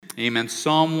Amen.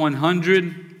 Psalm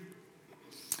 100.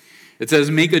 It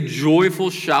says, "Make a joyful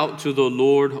shout to the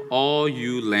Lord, all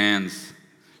you lands.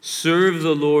 Serve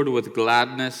the Lord with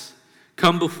gladness.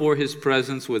 Come before his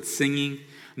presence with singing.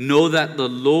 Know that the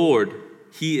Lord,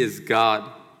 he is God.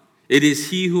 It is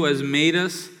he who has made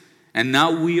us, and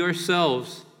not we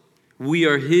ourselves. We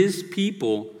are his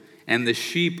people and the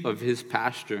sheep of his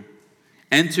pasture.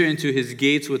 Enter into his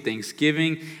gates with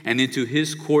thanksgiving and into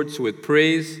his courts with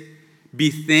praise. Be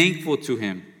thankful to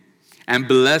him and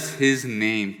bless his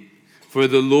name. For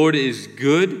the Lord is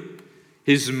good,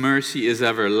 his mercy is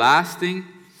everlasting,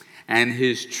 and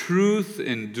his truth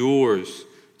endures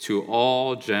to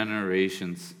all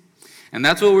generations." And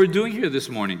that's what we're doing here this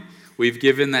morning. We've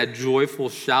given that joyful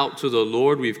shout to the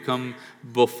Lord. We've come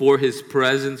before his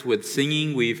presence with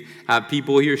singing. We've had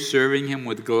people here serving him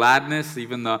with gladness.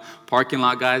 Even the parking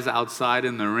lot guys outside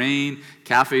in the rain.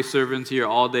 Cafe servants here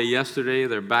all day yesterday.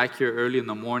 They're back here early in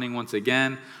the morning once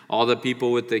again. All the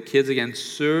people with the kids again,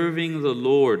 serving the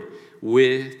Lord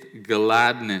with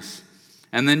gladness.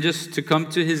 And then just to come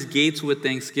to his gates with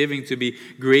thanksgiving, to be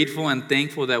grateful and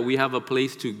thankful that we have a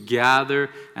place to gather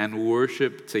and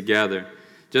worship together.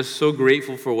 Just so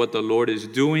grateful for what the Lord is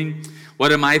doing.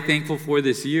 What am I thankful for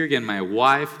this year? Again, my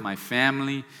wife, my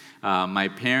family, my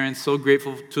parents. So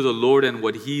grateful to the Lord and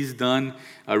what he's done.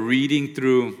 Reading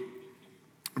through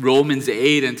Romans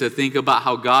 8 and to think about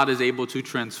how God is able to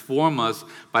transform us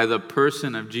by the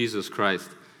person of Jesus Christ.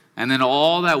 And then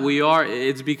all that we are,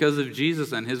 it's because of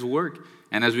Jesus and his work.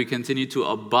 And as we continue to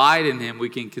abide in him, we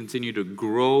can continue to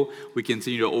grow. We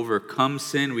continue to overcome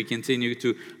sin. We continue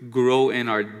to grow in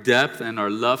our depth and our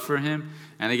love for him.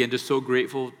 And again, just so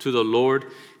grateful to the Lord.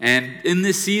 And in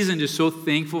this season, just so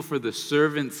thankful for the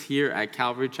servants here at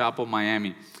Calvary Chapel,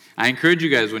 Miami. I encourage you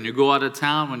guys, when you go out of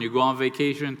town, when you go on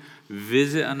vacation,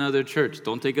 visit another church.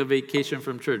 Don't take a vacation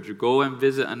from church. Go and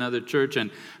visit another church,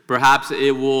 and perhaps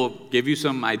it will give you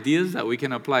some ideas that we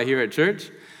can apply here at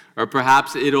church. Or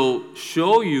perhaps it'll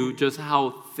show you just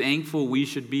how thankful we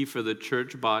should be for the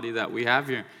church body that we have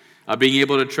here. Being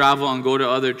able to travel and go to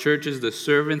other churches, the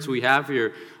servants we have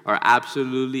here are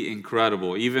absolutely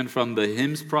incredible. Even from the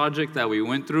hymns project that we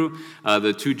went through,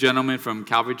 the two gentlemen from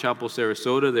Calvary Chapel,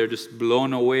 Sarasota, they're just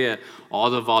blown away at all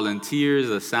the volunteers,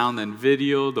 the sound and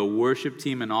video, the worship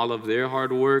team, and all of their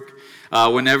hard work.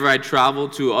 Whenever I travel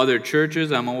to other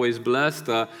churches, I'm always blessed.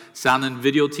 The sound and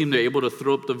video team, they're able to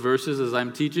throw up the verses as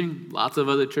I'm teaching. Lots of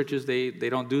other churches, they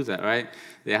don't do that, right?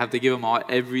 They have to give them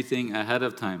everything ahead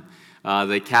of time.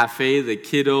 The cafe, the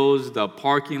kiddos, the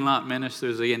parking lot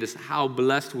ministers, again, just how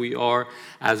blessed we are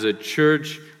as a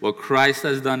church, what Christ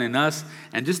has done in us,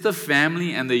 and just the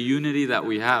family and the unity that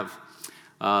we have.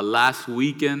 Last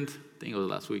weekend, I think it was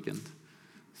last weekend,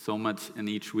 so much in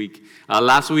each week.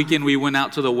 Last weekend, we went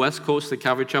out to the West Coast, to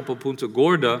Calvary Chapel, Punta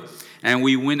Gorda, and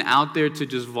we went out there to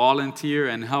just volunteer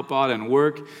and help out and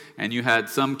work. And you had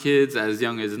some kids as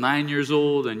young as 9 years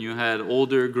old, and you had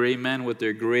older gray men with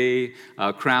their gray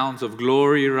crowns of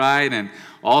glory, right? And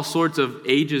all sorts of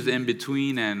ages in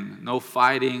between, and no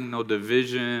fighting, no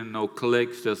division, no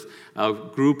cliques, just a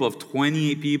group of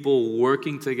 28 people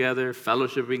working together,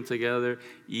 fellowshipping together,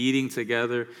 eating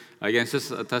together. Again, it's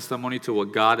just a testimony to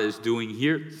what God is doing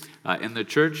here in the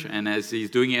church. And as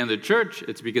he's doing it in the church,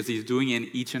 it's because he's doing it in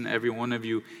each and every one of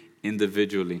you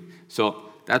individually. So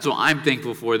that's what I'm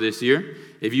thankful for this year.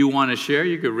 If you want to share,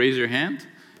 you could raise your hand.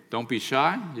 Don't be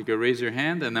shy. You could raise your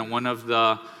hand, and then one of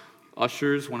the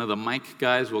ushers, one of the mic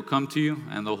guys will come to you,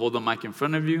 and they'll hold the mic in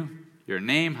front of you, your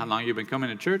name, how long you've been coming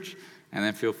to church, and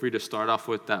then feel free to start off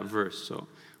with that verse. So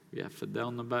we have Fidel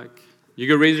in the back. You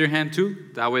can raise your hand too.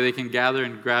 That way they can gather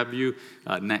and grab you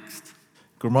next.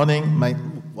 Good morning.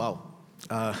 Wow.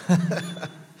 I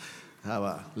have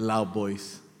a loud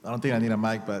voice. I don't think I need a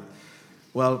mic, but,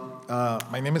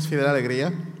 my name is Fidel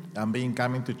Alegría. I've been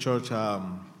coming to church, I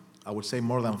would say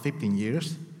more than 15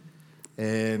 years.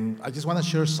 And I just want to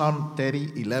share Psalm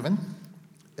 30:11.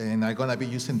 And I'm going to be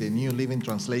using the New Living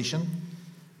Translation.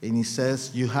 And it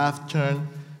says, "You have turned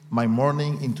my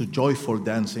mourning into joyful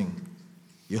dancing.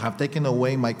 You have taken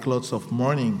away my clothes of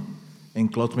mourning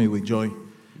and clothed me with joy."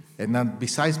 And then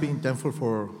besides being thankful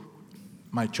for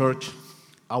my church,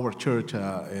 our church,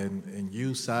 and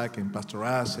you, Zach, and Pastor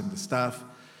As, and the staff,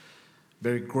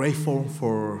 very grateful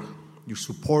for your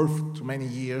support for many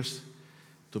years.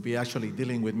 To be actually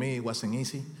dealing with me, it wasn't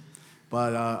easy.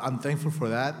 But I'm thankful for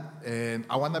that. And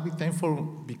I want to be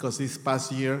thankful because this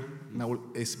past year,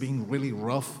 it's been really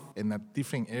rough in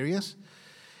different areas.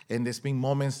 And there's been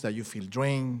moments that you feel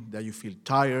drained, that you feel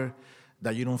tired,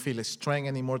 that you don't feel strength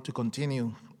anymore to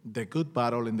continue the good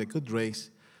battle and the good race.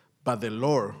 But the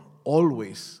Lord,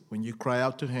 always, when you cry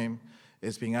out to him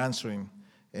has been answering.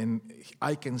 And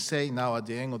I can say now at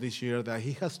the end of this year that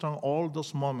he has turned all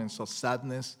those moments of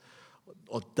sadness,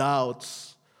 of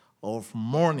doubts, of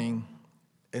mourning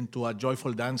into a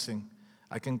joyful dancing.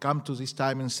 I can come to this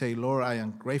time and say, Lord, I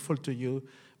am grateful to you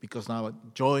because now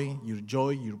joy,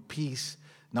 your peace,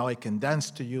 now I can dance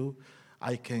to you.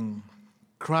 I can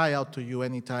cry out to you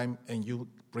anytime and you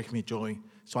bring me joy.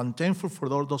 So I'm thankful for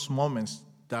all those moments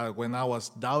that when I was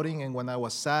doubting and when I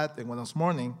was sad and when I was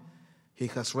mourning, he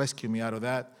has rescued me out of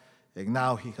that. And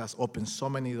now he has opened so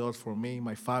many doors for me,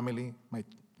 my family.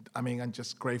 I'm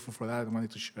just grateful for that. I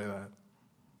wanted to share that.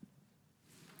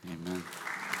 Amen.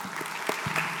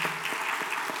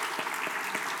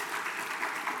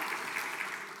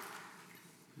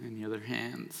 Any other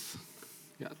hands?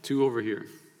 Got two over here.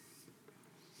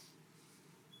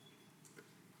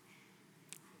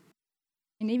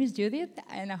 My name is Judith,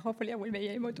 and hopefully I will be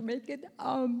able to make it.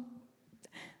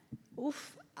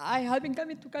 I have been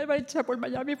coming to Calvary Chapel,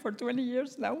 Miami for 20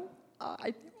 years now,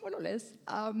 I think more or less.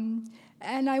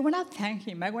 And I want to thank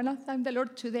him. I want to thank the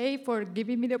Lord today for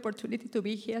giving me the opportunity to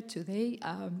be here today.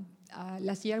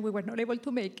 Last year we were not able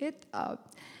to make it.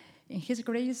 In his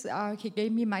grace, he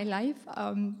gave me my life.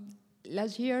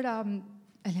 Last year, and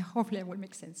hopefully it will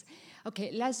make sense.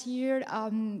 Okay, last year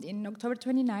in October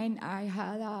 29, I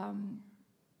had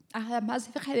a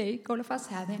massive headache all of a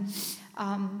sudden.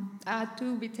 I had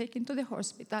to be taken to the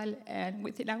hospital, and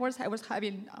within hours I was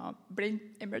having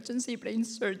emergency brain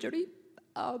surgery.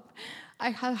 I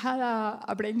had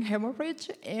a brain hemorrhage,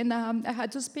 and I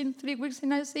had to spend 3 weeks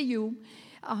in ICU.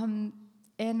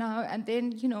 And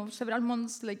then, several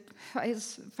months,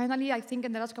 finally, I think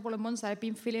in the last couple of months, I've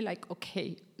been feeling like,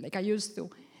 okay, like I used to.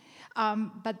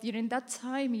 But during that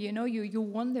time, you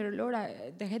wonder, Lord,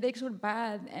 the headaches were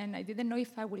bad, and I didn't know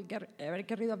if I will ever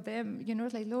get rid of them.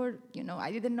 It's like, Lord,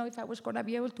 I didn't know if I was going to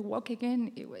be able to walk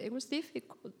again. It was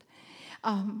difficult.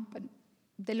 But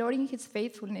the Lord in his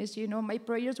faithfulness, my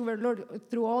prayers were, Lord,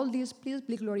 through all this, please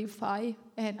be glorified.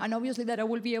 And obviously that I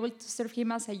will be able to serve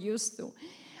him as I used to.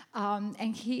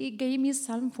 And he gave me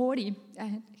Psalm 40,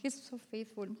 and he's so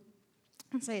faithful.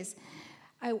 It says,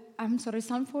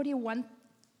 Psalm 40, 1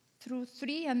 through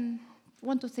 3 and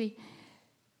 1 to 3.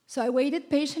 So I waited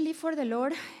patiently for the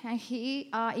Lord, and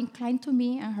he inclined to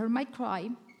me and heard my cry.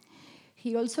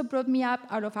 He also brought me up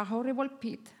out of a horrible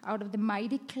pit, out of the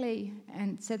mighty clay,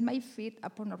 and set my feet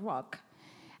upon a rock,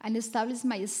 and established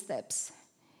my steps.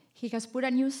 He has put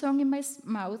a new song in my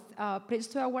mouth, praise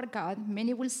to our God.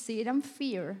 Many will see it and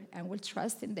fear and will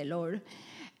trust in the Lord.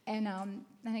 And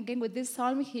again, with this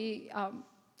psalm, he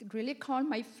really calmed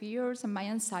my fears and my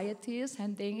anxieties,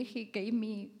 and then he gave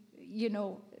me,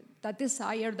 that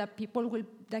desire that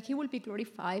he will be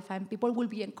glorified and people will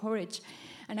be encouraged.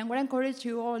 And I want to encourage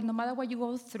you all, no matter what you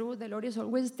go through, the Lord is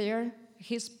always there.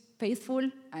 He's faithful,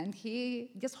 and he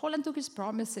just hold on to his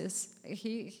promises.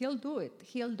 He'll do it.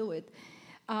 He'll do it.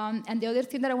 And the other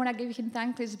thing that I want to give him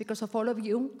thanks is because of all of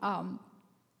you.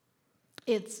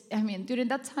 During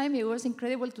that time, it was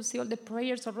incredible to see all the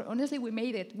prayers. Honestly, we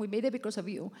made it. We made it because of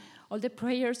you. All the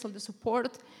prayers, all the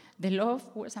support, the love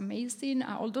was amazing.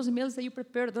 All those meals that you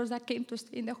prepared, those that came to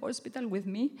stay in the hospital with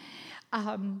me.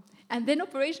 And then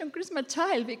Operation Christmas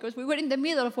Child, because we were in the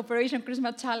middle of Operation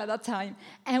Christmas Child at that time.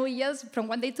 And we just, from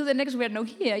one day to the next, we are not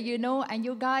here, And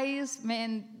you guys,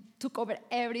 took over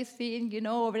everything,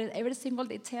 over every single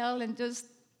detail, and just,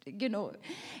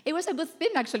 it was a good thing,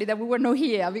 actually, that we were not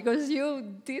here, because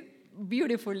you did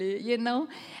beautifully,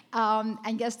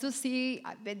 and just to see,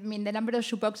 the number of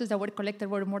shoeboxes that were collected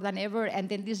were more than ever, and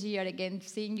then this year, again,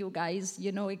 seeing you guys,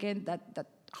 again, that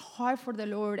heart for the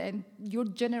Lord, and your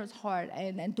generous heart,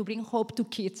 and to bring hope to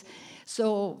kids.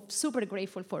 So, super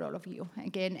grateful for all of you,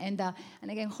 again, and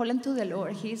again, hold on to the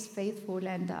Lord. He's faithful,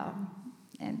 and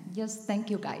just thank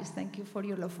you, guys. Thank you for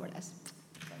your love for us.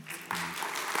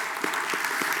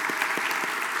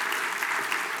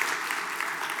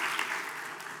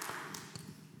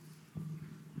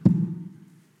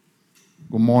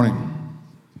 Good morning.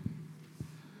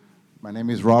 My name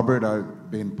is Robert.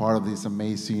 I've been part of this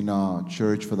amazing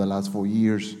church for the last 4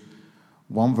 years.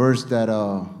 One verse that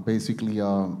basically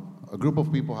a group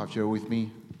of people have shared with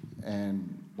me,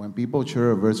 and when people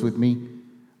share a verse with me,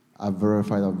 I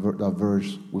verify that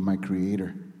verse with my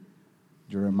Creator.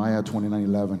 Jeremiah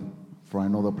 29:11. For I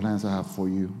know the plans I have for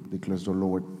you, declares the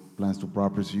Lord, plans to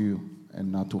prosper you and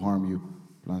not to harm you,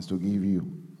 plans to give you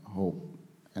hope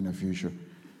and a future.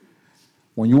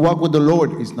 When you walk with the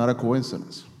Lord, it's not a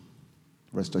coincidence.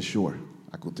 Rest assured,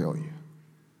 I could tell you.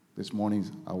 This morning,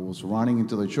 I was running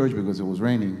into the church because it was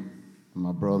raining. And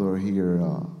my brother here,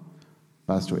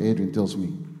 Pastor Adrian, tells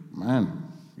me,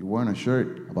 man, you're wearing a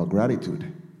shirt about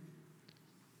gratitude.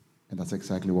 And that's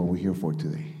exactly what we're here for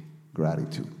today,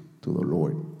 gratitude to the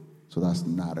Lord. So that's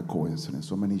not a coincidence.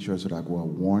 So many shirts that I were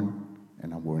worn,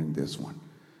 and I'm wearing this one.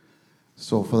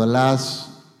 So for the last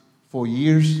 4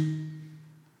 years,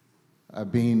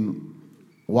 I've been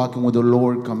walking with the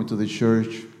Lord, coming to the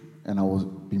church, and I was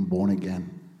being born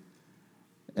again.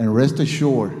 And rest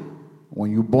assured,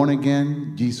 when you're born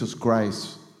again, Jesus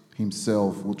Christ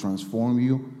himself will transform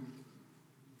you,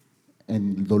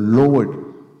 and the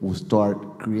Lord will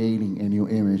start creating a new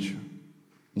image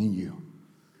in you.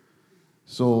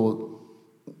 So,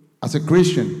 as a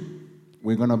Christian,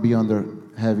 we're going to be under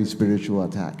heavy spiritual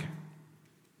attack.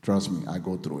 Trust me, I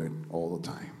go through it all the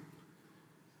time.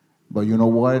 But you know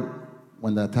what?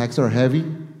 When the attacks are heavy,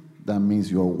 that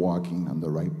means you're walking on the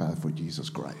right path for Jesus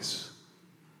Christ.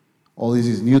 All this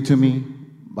is new to me,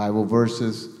 Bible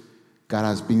verses. God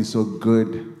has been so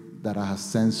good that I have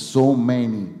sent so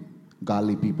many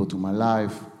godly people to my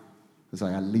life. There's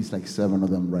like at least like 7 of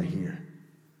them right here.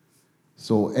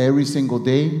 So every single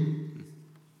day,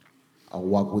 I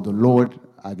walk with the Lord.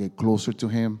 I get closer to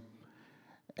him.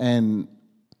 And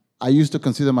I used to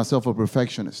consider myself a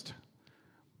perfectionist.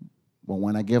 But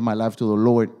when I gave my life to the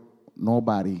Lord,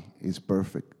 nobody is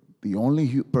perfect. The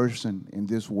only person in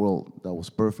this world that was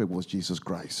perfect was Jesus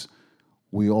Christ.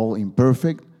 We all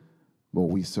imperfect, but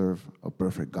we serve a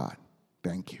perfect God.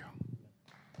 Thank you.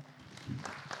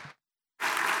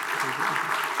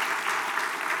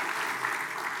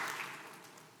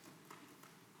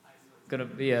 Gonna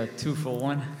be a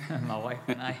 2-for-1, my wife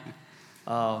and I.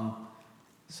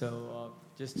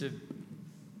 Just to,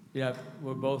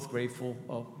 we're both grateful.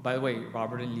 By the way,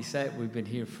 Robert and Lisette, we've been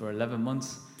here for 11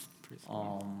 months,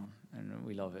 and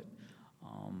we love it.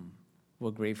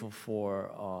 We're grateful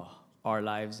for our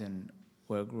lives and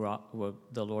where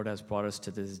the Lord has brought us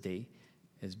to this day.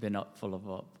 It's been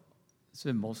it's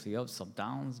been mostly ups, some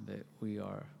downs, but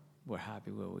we're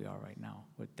happy where we are right now.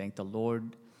 We thank the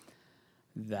Lord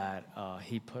that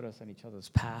he put us on each other's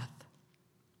path.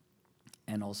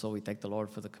 And also we thank the Lord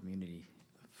for the community,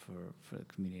 for the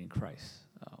community in Christ.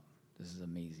 This is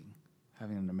amazing,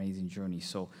 having an amazing journey.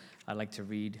 So I'd like to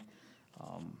read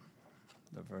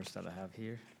the verse that I have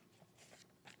here.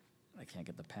 I can't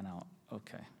get the pen out.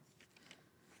 Okay.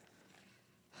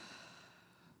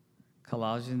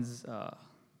 Colossians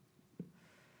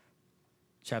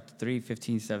chapter 3,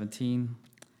 15, 17.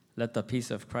 Let the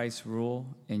peace of Christ rule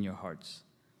in your hearts,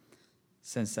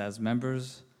 since as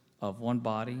members of one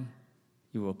body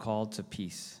you were called to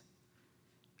peace,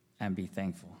 and be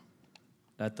thankful.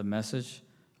 Let the message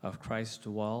of Christ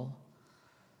dwell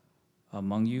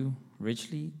among you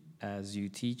richly as you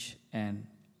teach and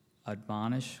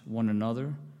admonish one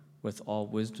another with all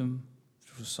wisdom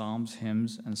through psalms,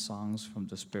 hymns, and songs from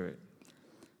the Spirit.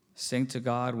 Sing to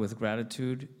God with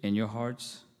gratitude in your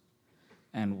hearts,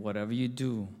 and whatever you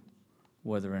do,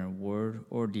 whether in word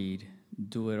or deed,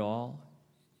 do it all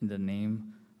in the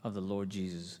name of the Lord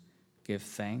Jesus. Give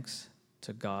thanks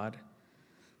to God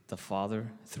the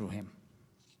Father through him.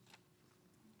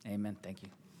 Amen. Thank you.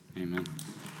 Amen.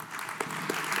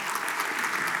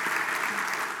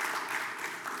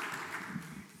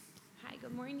 Hi,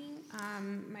 good morning.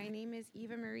 My name is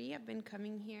Eva Marie. I've been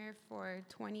coming here for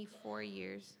 24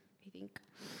 years, I think.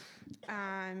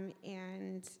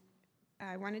 And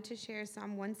I wanted to share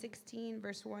Psalm 116,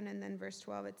 verse 1, and then verse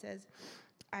 12. It says,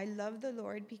 I love the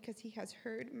Lord because he has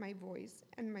heard my voice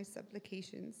and my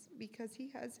supplications, because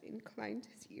he has inclined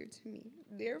his ear to me.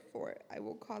 Therefore, I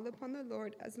will call upon the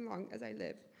Lord as long as I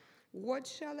live. What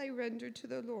shall I render to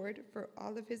the Lord for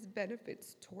all of his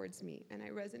benefits towards me? And I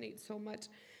resonate so much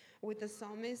with the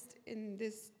psalmist in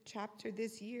this chapter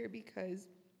this year, because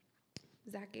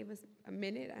Zach gave us a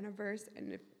minute and a verse,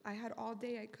 and if I had all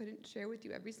day, I couldn't share with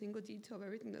you every single detail of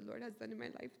everything the Lord has done in my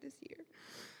life this year.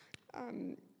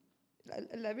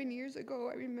 11 years ago,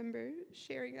 I remember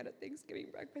sharing at a Thanksgiving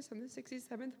breakfast on the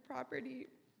 67th property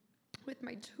with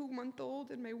my 2-month-old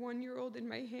and my 1-year-old in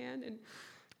my hand, and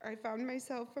I found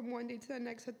myself from one day to the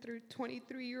next a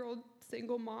 23-year-old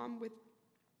single mom with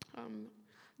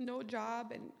no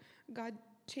job, and God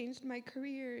changed my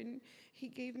career, and he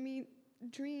gave me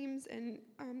dreams, and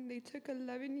they took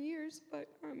 11 years, but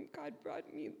God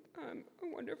brought me a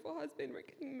wonderful husband. We're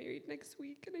getting married next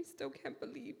week, and I still can't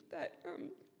believe that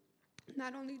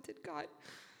not only did God,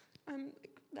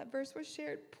 that verse was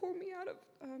shared, pull me out of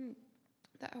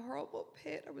that horrible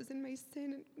pit. I was in my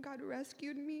sin, and God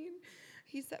rescued me, and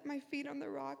he set my feet on the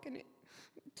rock, and it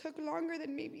took longer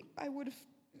than maybe I would have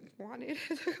wanted.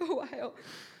 It took a while,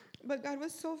 but God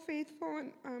was so faithful,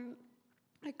 and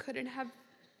I couldn't have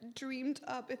dreamed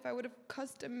up if I would have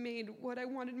custom made what I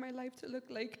wanted my life to look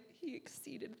like. he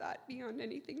exceeded that beyond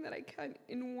anything that I can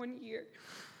in 1 year.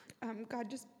 God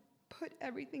just put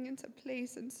everything into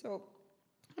place, and so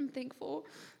I'm thankful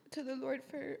to the Lord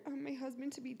for my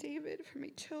husband to be David, for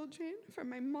my children, for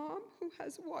my mom who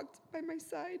has walked by my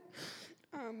side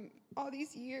all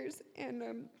these years.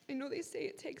 And I know they say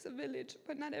it takes a village,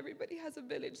 but not everybody has a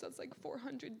village that's like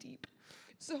 400 deep.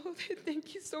 So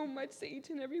thank you so much to each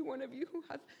and every one of you who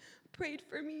have prayed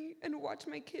for me and watched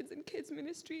my kids in kids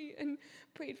ministry and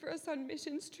prayed for us on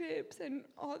missions trips and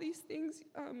all these things.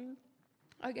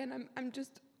 Again, I'm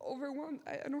just overwhelmed.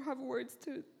 I don't have words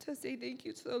to say thank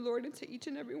you to the Lord and to each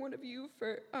and every one of you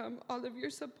for all of your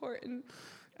support and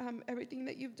everything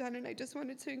that you've done. And I just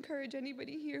wanted to encourage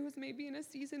anybody here who's maybe in a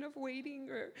season of waiting,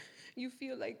 or you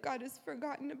feel like God has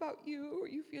forgotten about you, or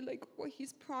you feel like what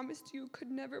he's promised you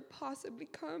could never possibly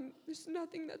come. There's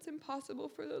nothing that's impossible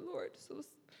for the Lord. So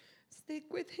stick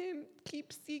with him.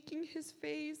 Keep seeking his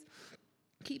face.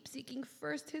 Keep seeking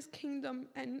first his kingdom,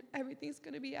 and everything's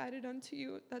going to be added unto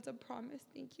you. That's a promise.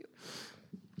 Thank you.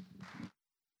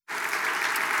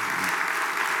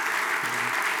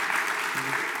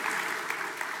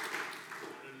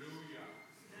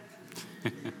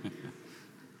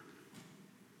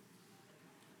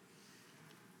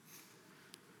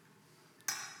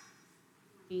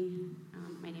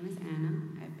 My name is Anna.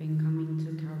 I've been coming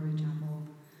to Calvary Chapel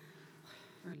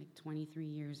for like 23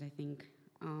 years, I think.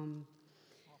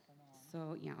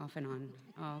 So yeah, off and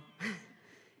on.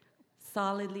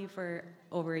 Solidly for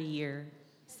over a year,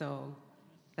 so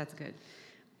that's good.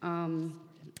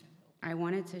 I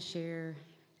wanted to share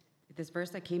this verse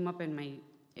that came up in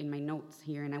my notes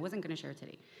here, and I wasn't going to share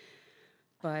today.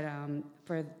 But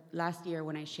for last year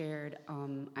when I shared,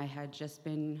 I had just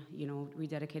been,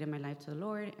 rededicated my life to the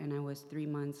Lord, and I was 3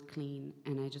 months clean.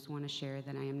 And I just want to share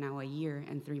that I am now a year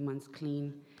and 3 months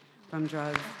clean from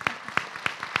drugs.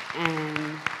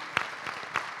 And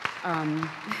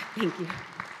thank you.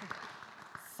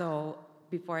 So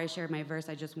before I share my verse,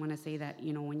 I just want to say that,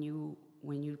 when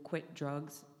you quit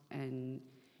drugs and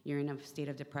you're in a state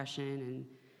of depression and,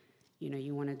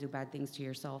 you want to do bad things to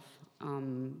yourself,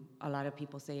 a lot of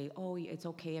people say, oh, it's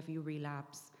okay if you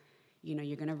relapse.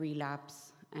 You're going to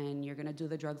relapse and you're going to do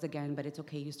the drugs again, but it's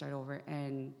okay, you start over.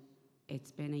 And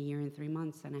it's been a year and 3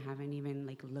 months and I haven't even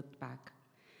looked back.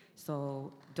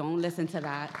 So don't listen to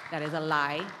that. That is a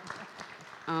lie.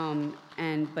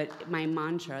 But my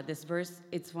mantra, this verse,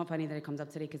 it's funny that it comes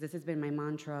up today because this has been my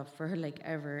mantra for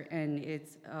ever. And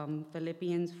it's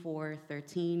Philippians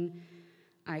 4:13.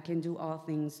 I can do all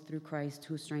things through Christ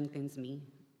who strengthens me.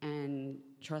 And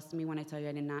trust me when I tell you,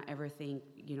 I did not ever think,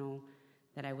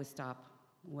 that I would stop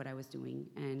what I was doing.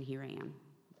 And here I am.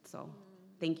 So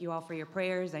thank you all for your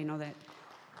prayers. I know that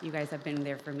you guys have been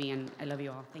there for me, and I love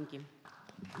you all. Thank you.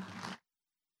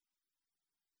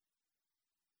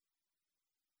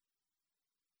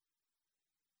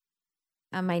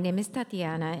 My name is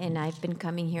Tatiana, and I've been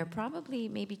coming here probably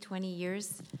maybe 20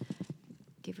 years,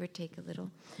 give or take a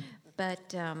little.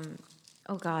 But,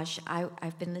 oh gosh,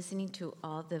 I've been listening to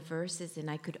all the verses, and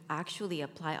I could actually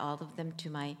apply all of them to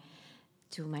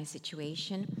my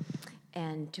situation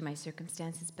and to my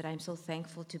circumstances. But I'm so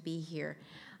thankful to be here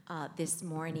this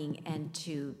morning and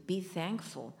to be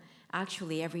thankful,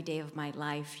 actually, every day of my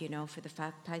life, for the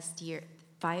past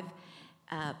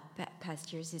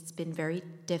years, it's been very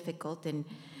difficult, and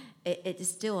it is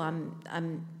still,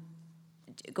 I'm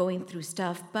going through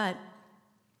stuff, but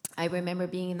I remember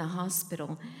being in the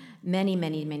hospital many,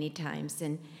 many, many times,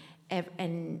 and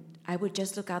I would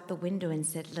just look out the window and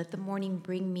said, let the morning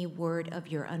bring me word of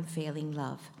your unfailing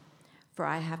love, for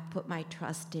I have put my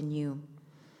trust in you.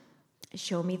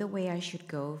 Show me the way I should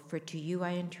go, for to you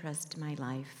I entrust my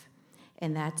life.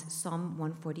 And that's Psalm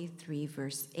 143,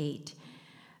 verse 8.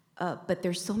 But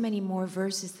there's so many more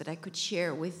verses that I could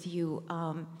share with you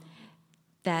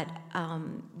that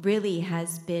really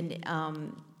has been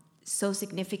so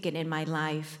significant in my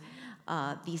life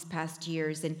these past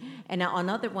years. And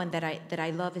another one that I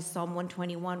love is Psalm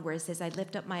 121, where it says, I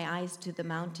lift up my eyes to the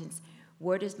mountains.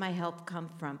 Where does my help come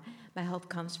from? My help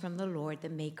comes from the Lord, the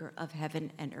maker of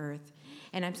heaven and earth.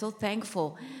 And I'm so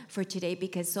thankful for today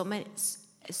because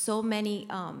so many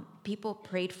people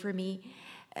prayed for me,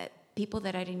 people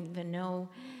that I didn't even know.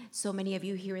 So many of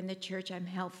you here in the church, I'm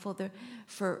helpful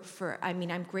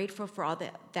I'm grateful for all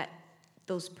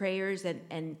those prayers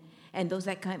and those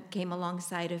that came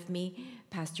alongside of me,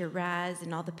 Pastor Raz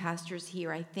and all the pastors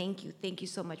here. I thank you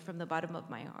so much from the bottom of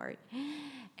my heart.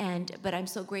 But I'm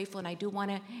so grateful, and I do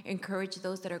want to encourage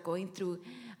those that are going through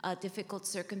difficult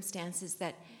circumstances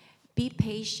that be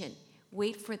patient,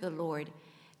 wait for the Lord.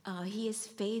 He is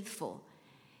faithful.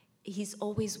 He's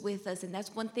always with us. And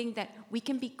that's one thing that we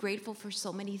can be grateful for,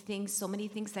 so many things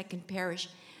that can perish.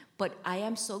 But I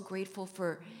am so grateful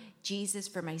for Jesus,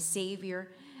 for my Savior,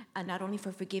 not only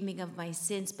for forgiving of my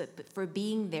sins, but for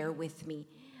being there with me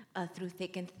through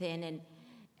thick and thin.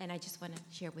 And I just want to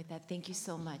share with that. Thank you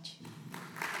so much.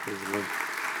 Praise the Lord.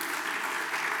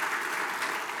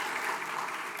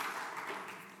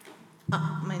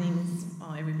 My name is,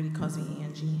 everybody calls me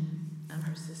Angie. I'm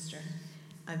her sister.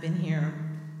 I've been here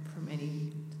for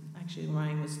actually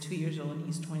Ryan was 2 years old and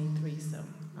he's 23, so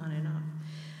on and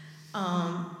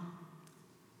off.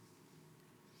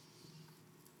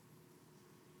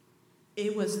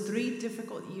 It was 3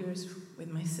 difficult years with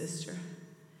my sister,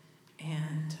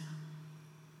 and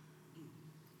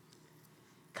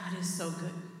God is so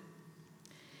good.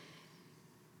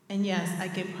 And yes, I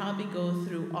can probably go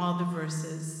through all the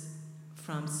verses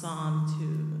from Psalm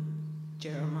to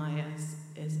Jeremiah,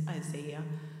 Isaiah,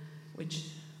 which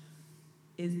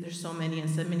is, there's so many, and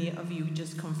so many of you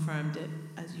just confirmed it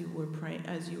as you were praying,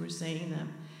 as you were saying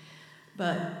them.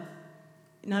 But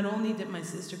not only did my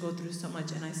sister go through so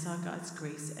much, and I saw God's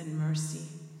grace and mercy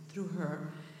through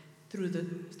her,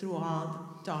 through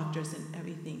all the doctors and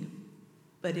everything,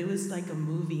 but it was like a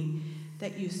movie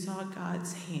that you saw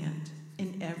God's hand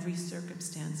in every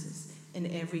circumstances,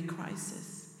 in every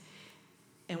crisis.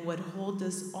 And what held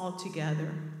us all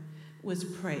together was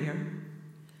prayer,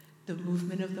 the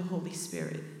movement of the Holy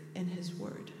Spirit, and His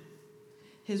Word.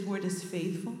 His Word is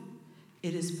faithful,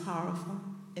 it is powerful,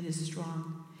 it is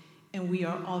strong, and we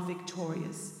are all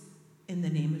victorious in the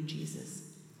name of Jesus.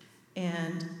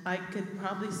 And I could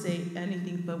probably say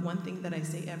anything, but one thing that I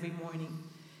say every morning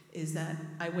is that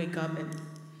I wake up and,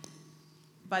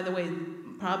 by the way,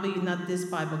 probably not this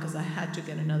Bible because I had to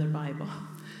get another Bible.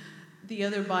 The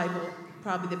other Bible,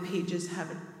 probably the pages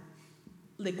haven't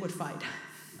liquefied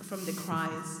from the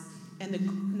cries,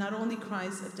 and not only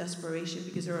cries of desperation,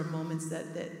 because there are moments that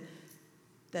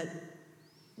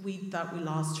we thought we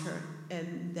lost her,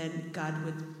 and then God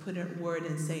would put a word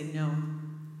and say, no,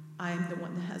 I am the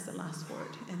one that has the last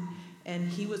word. And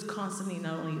He was constantly,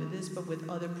 not only with this, but with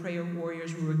other prayer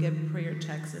warriors. We were getting prayer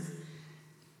texts.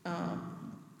 I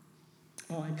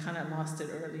kind of lost it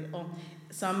earlier.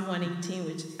 Psalm 118,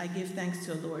 which I give thanks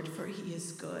to the Lord, for He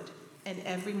is good. And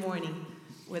every morning,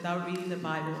 without reading the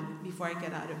Bible, before I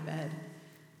get out of bed,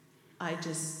 I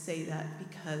just say that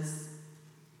because,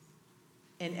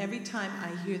 and every time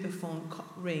I hear the phone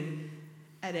ring,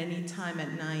 at any time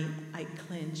at night, I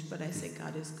clinch, but I say,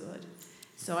 God is good.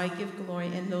 So I give glory,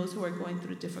 and those who are going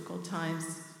through difficult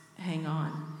times, hang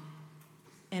on.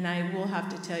 And I will have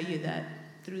to tell you that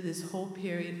through this whole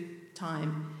period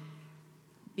time,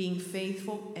 being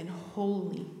faithful and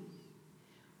holy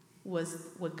was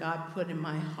what God put in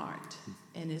my heart,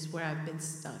 and is where I've been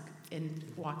stuck in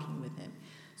walking with Him.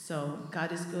 So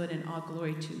God is good, and all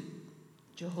glory to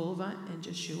Jehovah and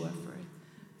Joshua for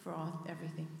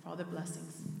everything, for all the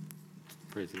blessings.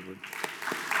 Praise the Lord.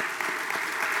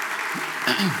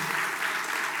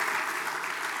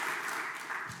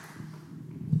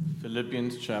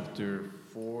 Philippians chapter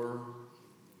 4.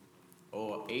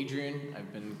 Oh, Adrian,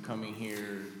 I've been coming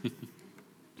here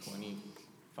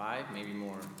 25, maybe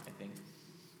more, I think.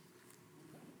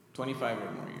 25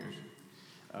 or more years.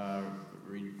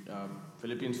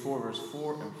 Philippians 4, verse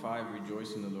 4 and 5,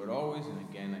 rejoice in the Lord always. And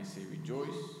again, I say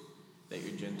rejoice. Let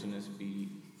your gentleness be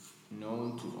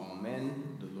known to all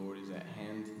men. The Lord is at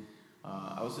hand.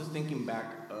 I was just thinking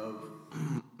back of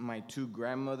my 2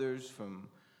 grandmothers from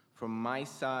my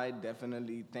side.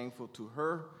 Definitely thankful to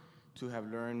her to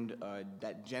have learned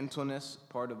that gentleness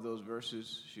part of those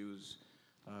verses. She was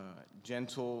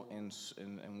gentle and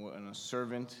a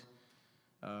servant.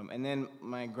 And then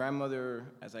my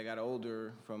grandmother, as I got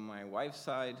older, from my wife's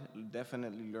side,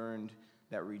 definitely learned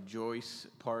that rejoice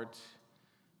part.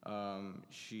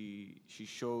 She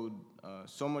showed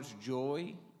so much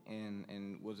joy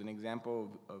and was an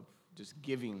example of just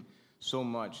giving so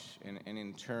much and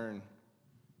in turn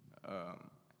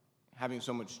having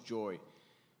so much joy.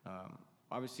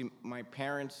 Obviously, my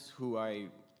parents, who I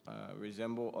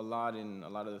resemble a lot in a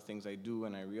lot of the things I do,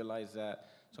 and I realize that.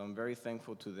 So I'm very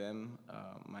thankful to them.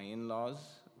 My in-laws,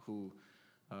 who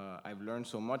I've learned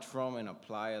so much from and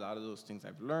apply a lot of those things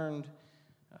I've learned.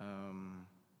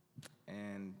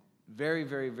 And very,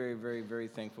 very, very, very, very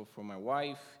thankful for my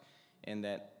wife, and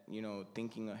that,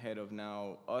 thinking ahead of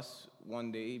now us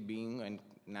one day being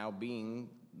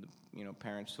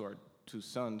parents to our 2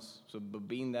 sons. So, but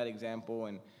being that example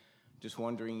and just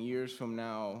wondering years from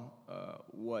now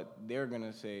what they're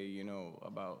gonna say,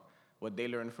 about what they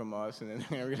learned from us, and then they're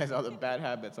gonna realize all the bad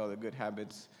habits, all the good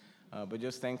habits. But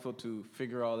just thankful to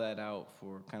figure all that out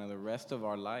for kind of the rest of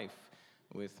our life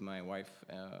with my wife,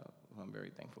 who I'm very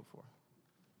thankful for.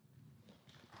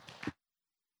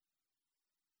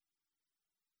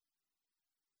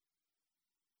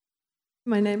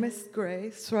 My name is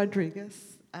Grace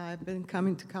Rodriguez. I've been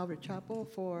coming to Calvary Chapel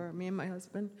for me and my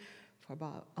husband for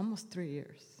about almost 3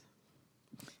 years.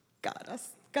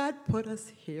 God put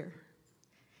us here.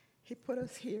 He put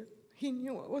us here. He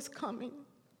knew what was coming.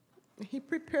 He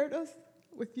prepared us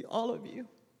with all of you.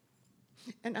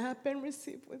 And I have been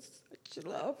received with such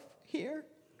love here.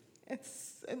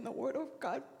 And the Word of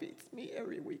God beats me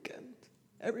every weekend,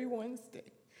 every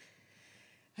Wednesday.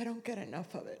 I don't get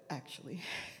enough of it, actually.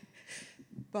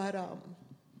 But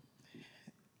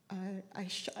I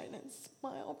shine and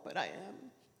smile, but I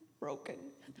am broken.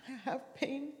 I have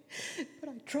pain, but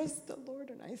I trust the Lord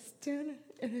and I stand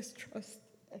in His trust.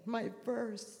 And my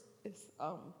verse is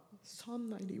Psalm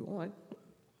 91.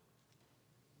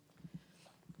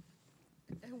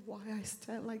 And why I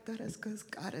stand like that is because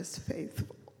God is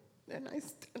faithful. And I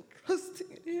stand trusting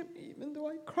in Him, even though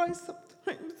I cry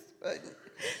sometimes. But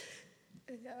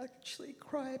I actually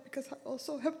cry because I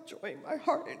also have joy in my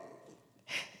heart. And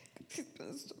He's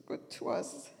been so good to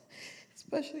us,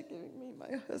 especially giving me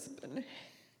my husband.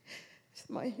 He's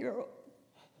my hero.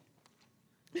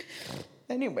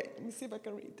 Anyway, let me see if I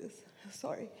can read this.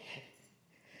 Sorry.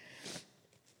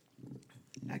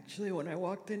 Actually, when I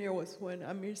walked in here was when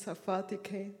Amir Safati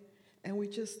came, and we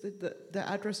just did the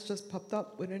address just popped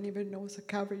up. We didn't even know it was a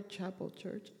Calvary Chapel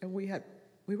church, and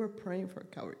we were praying for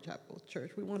Calvary Chapel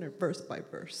church. We wanted verse by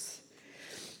verse.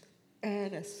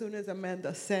 And as soon as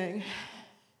Amanda sang,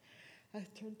 I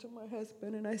turned to my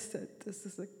husband and I said, this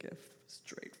is a gift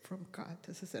straight from God.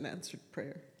 This is an answered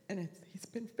prayer. And He's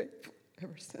been faithful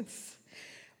ever since.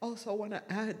 Also, I want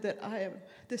to add that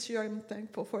this year I'm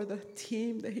thankful for the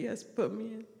team that He has put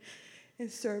me in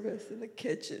service in the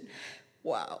kitchen.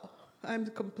 Wow, I'm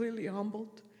completely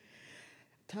humbled.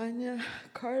 Tanya,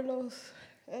 Carlos,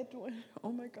 Edwin,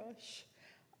 oh my gosh.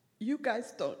 You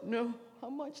guys don't know how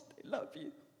much they love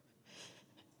you.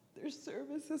 Their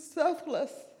service is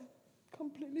selfless,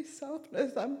 completely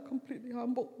selfless. I'm completely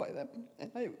humbled by them.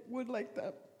 And I would like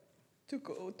that to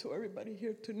go to everybody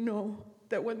here to know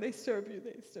that when they serve you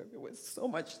with so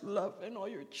much love, and all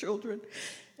your children.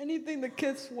 Anything the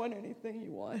kids want, anything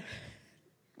you want.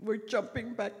 We're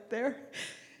jumping back there.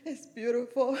 It's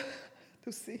beautiful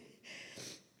to see.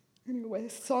 Anyway,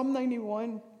 Psalm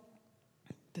 91,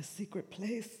 the secret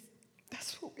place.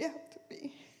 That's what we have to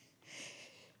be.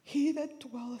 He that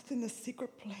dwelleth in the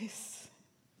secret place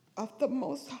of the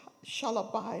Most High shall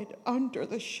abide under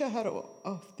the shadow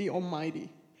of the Almighty.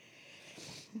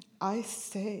 I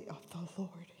say of the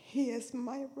Lord, He is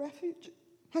my refuge,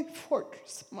 my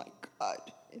fortress, my God.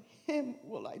 In Him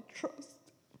will I trust.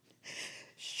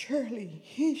 Surely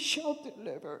He shall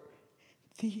deliver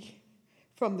thee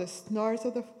from the snares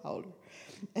of the fowler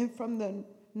and from the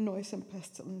noisome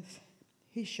pestilence.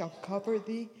 He shall cover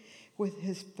thee with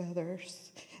His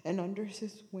feathers, and under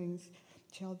His wings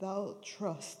shalt thou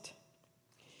trust.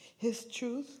 His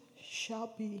truth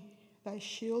shall be thy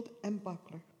shield and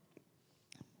buckler.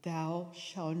 Thou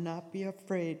shalt not be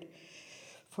afraid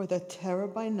for the terror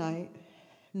by night,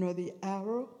 nor the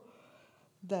arrow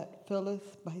that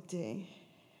filleth by day,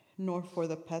 nor for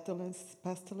the pestilence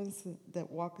that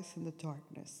walketh in the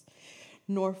darkness,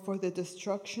 nor for the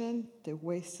destruction that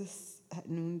wasteth at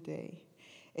noonday.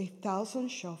 1,000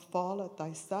 shall fall at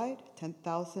thy side,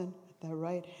 10,000 at thy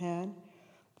right hand,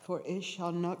 for it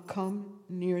shall not come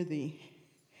near thee.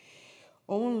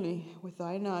 Only with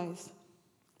thine eyes,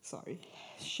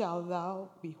 shall thou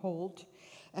behold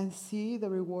and see the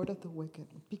reward of the wicked,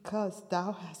 because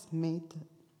thou hast made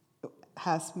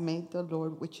the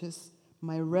Lord, which is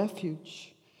my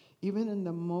refuge, even in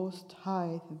the Most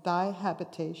High, thy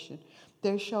habitation.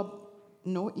 There shall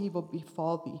no evil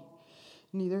befall thee,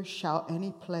 neither shall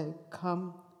any plague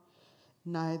come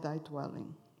nigh thy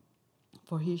dwelling.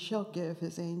 For He shall give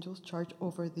His angels charge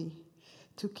over thee,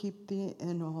 to keep thee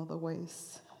in all the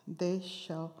ways. They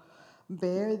shall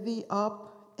bear thee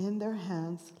up in their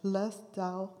hands, lest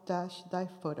thou dash thy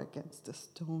foot against a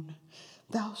stone.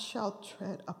 Thou shalt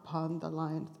tread upon the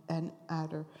lion and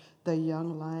adder, the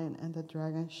young lion and the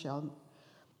dragon shall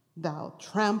thou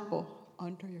trample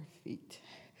under your feet.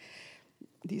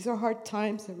 These are hard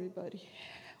times, everybody.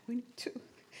 We need to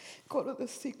go to the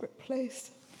secret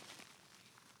place.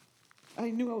 I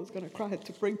knew I was going to cry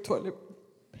to bring toilet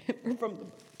paper from the...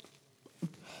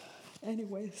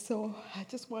 Anyway, so I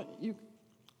just want you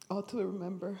all to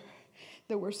remember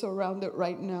that we're surrounded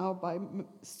right now by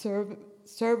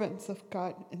servants of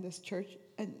God in this church,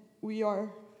 and we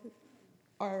are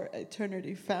our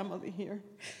eternity family here.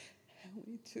 And we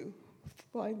need to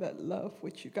find that love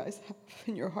which you guys have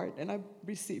in your heart, and I've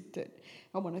received it.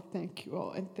 I want to thank you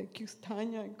all, and thank you,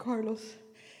 Tanya and Carlos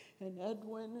and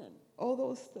Edwin and all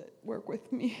those that work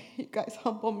with me. You guys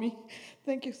humble me.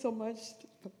 Thank you so much.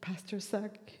 Pastor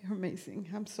Zach, you're amazing.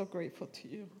 I'm so grateful to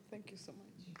you. Thank you so much.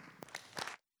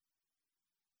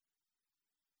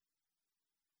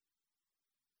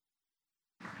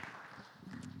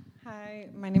 Hi,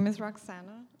 my name is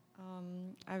Roxana.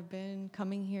 I've been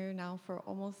coming here now for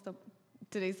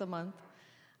today's a month.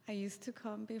 I used to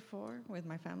come before with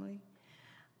my family.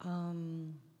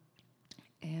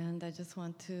 And I just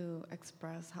want to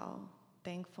express how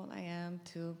thankful I am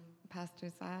to Pastor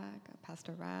Zach,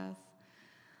 Pastor Raz,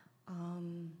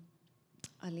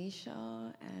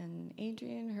 Alicia, and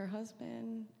Adrian, her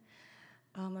husband.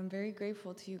 I'm very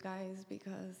grateful to you guys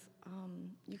because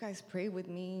you guys pray with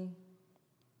me.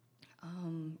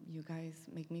 You guys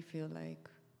make me feel like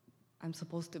I'm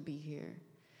supposed to be here.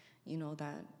 You know,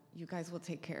 that you guys will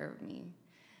take care of me.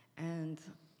 And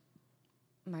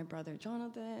my brother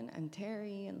Jonathan and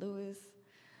Terry and Louis,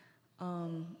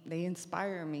 they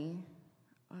inspire me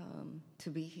to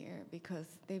be here because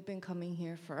they've been coming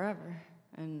here forever.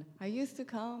 And I used to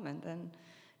come, and then,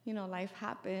 you know, life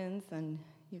happens and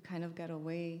you kind of get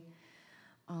away.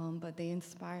 But they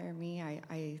inspire me.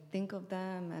 I think of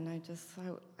them, and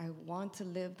I want to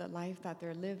live the life that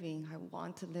they're living. I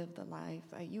want to live the life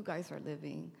that you guys are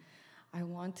living. I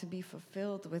want to be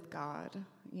fulfilled with God,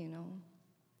 you know.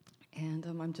 And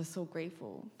I'm just so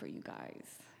grateful for you guys.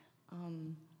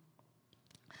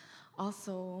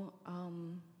 Also,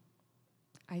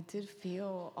 I did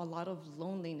feel a lot of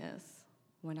loneliness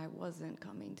when I wasn't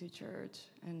coming to church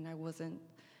and I wasn't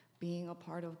being a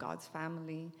part of God's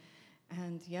family.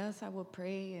 And yes, I would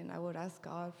pray and I would ask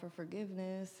God for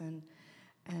forgiveness, and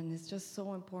it's just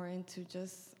so important to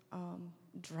just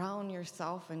drown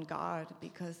yourself in God,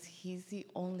 because He's the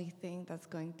only thing that's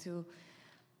going to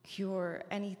cure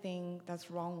anything that's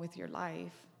wrong with your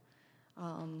life.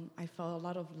 I felt a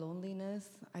lot of loneliness.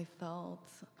 I felt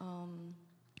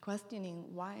questioning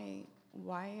why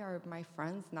are my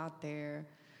friends not there?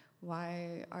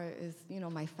 Why is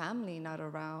my family not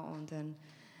around?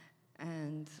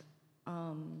 And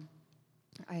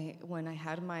when I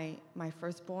had my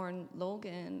firstborn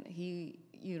Logan,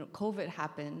 COVID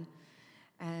happened,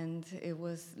 and it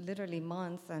was literally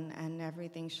months, and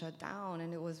everything shut down,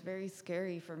 and it was very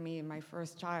scary for me and my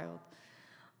first child.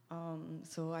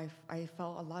 So I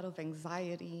felt a lot of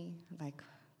anxiety,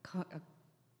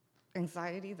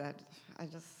 anxiety that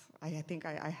I think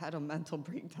I had a mental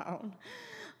breakdown.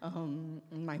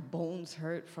 My bones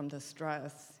hurt from the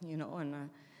stress,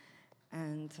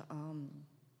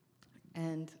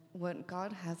 and what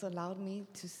God has allowed me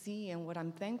to see and what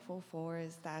I'm thankful for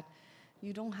is that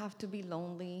you don't have to be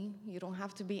lonely, you don't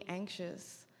have to be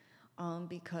anxious,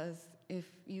 because if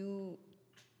you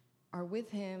are with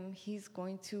Him, He's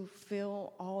going to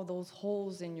fill all those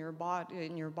holes in your body,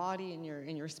 in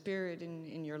your spirit,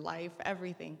 in your life,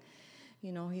 everything.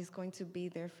 He's going to be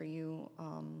there for you.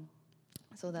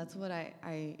 So that's what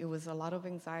it was a lot of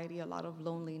anxiety, a lot of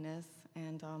loneliness,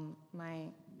 and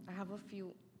I have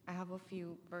a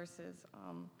few verses,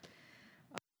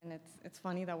 and it's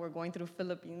funny that we're going through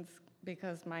Philippines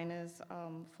because mine is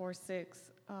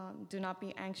 4:6. Do not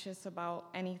be anxious about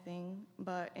anything,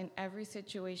 but in every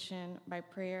situation, by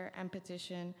prayer and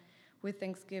petition, with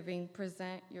thanksgiving,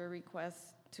 present your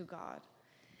requests to God.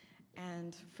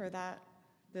 And for that,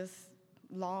 this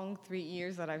long 3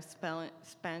 years that I've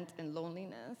spent in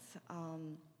loneliness,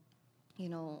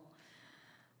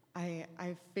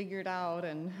 I figured out,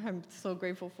 and I'm so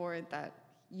grateful for it, that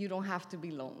you don't have to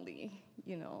be lonely,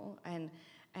 and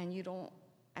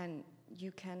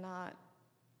you cannot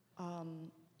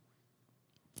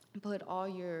put all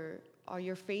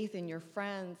your faith in your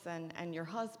friends and your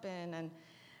husband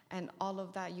and all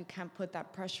of that. You can't put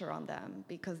that pressure on them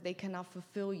because they cannot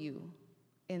fulfill you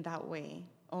in that way.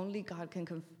 Only God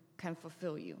can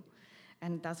fulfill you,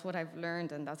 and that's what I've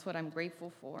learned, and that's what I'm grateful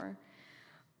for.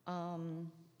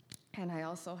 And I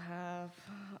also have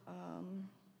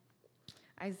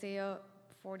Isaiah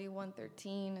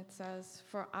 41:13. It says,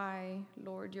 "For I,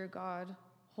 Lord your God,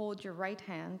 hold your right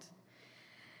hand.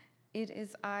 It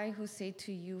is I who say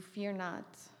to you, fear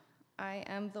not. I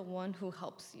am the one who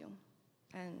helps you."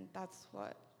 And that's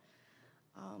what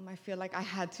I feel like I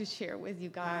had to share with you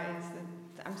guys. And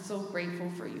I'm so grateful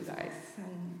for you guys.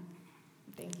 And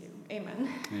thank you. Amen.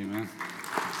 Amen.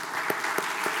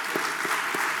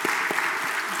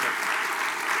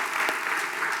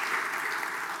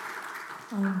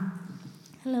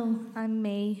 Hello, I'm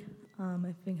May.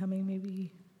 I've been coming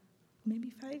maybe maybe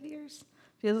 5 years.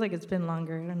 Feels like it's been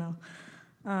longer, I don't know.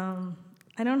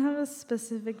 I don't have a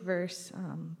specific verse,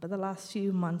 but the last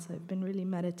few months I've been really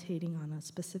meditating on a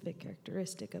specific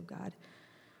characteristic of God,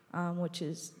 which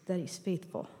is that he's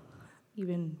faithful,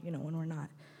 even, when we're not.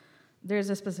 There's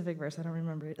a specific verse, I don't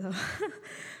remember it though.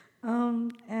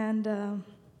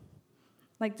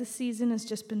 This season has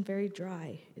just been very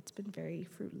dry. It's been very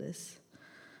fruitless.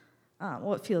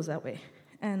 It feels that way.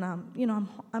 And,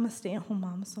 I'm a stay-at-home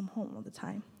mom, so I'm home all the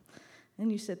time.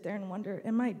 And you sit there and wonder,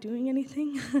 am I doing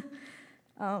anything?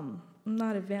 I'm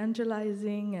not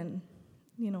evangelizing, and,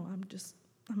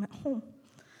 I'm at home.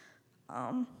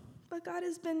 But God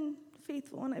has been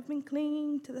faithful, and I've been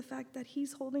clinging to the fact that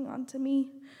he's holding on to me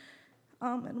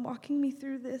and walking me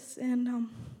through this. And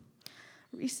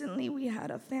recently we had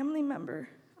a family member.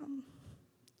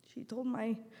 She told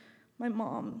my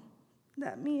mom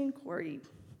that me and Corey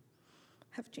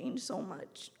have changed so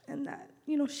much, and that,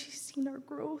 she's seen our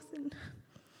growth, and,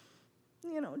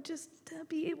 just to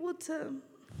be able to,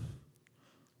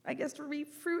 I guess,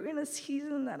 reap fruit in a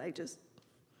season that I just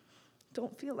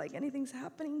don't feel like anything's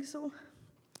happening. So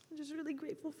I'm just really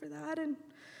grateful for that. And,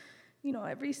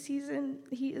 every season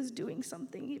he is doing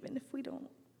something, even if we don't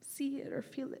see it or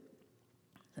feel it.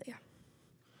 So, yeah.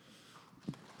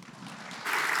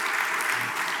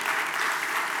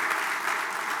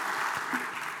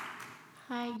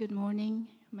 Hi, good morning.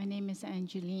 My name is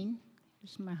Angeline.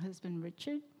 This is my husband,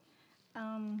 Richard.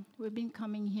 We've been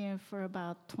coming here for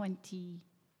about 20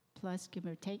 plus, give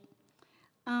or take.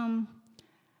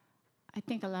 I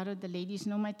think a lot of the ladies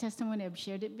know my testimony. I've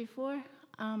shared it before.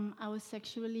 I was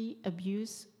sexually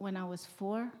abused when I was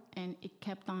 4, and it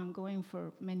kept on going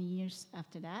for many years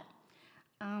after that.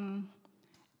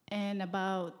 And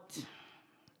about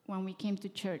when we came to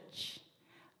church,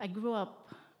 I grew up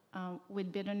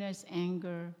with bitterness,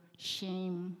 anger,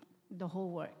 shame, the whole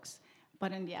works.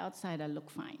 But on the outside, I look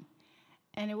fine.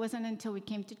 And it wasn't until we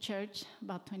came to church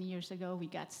about 20 years ago, we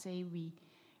got saved, we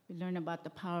learned about the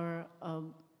power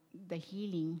of the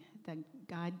healing that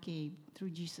God gave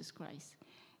through Jesus Christ.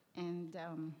 And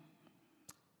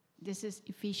this is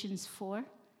Ephesians 4.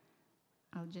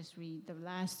 I'll just read the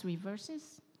last 3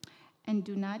 verses. And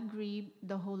do not grieve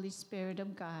the Holy Spirit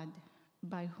of God,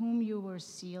 by whom you were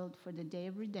sealed for the day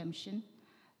of redemption.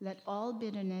 Let all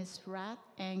bitterness, wrath,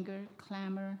 anger,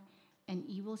 clamor, and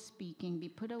evil speaking be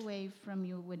put away from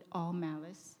you with all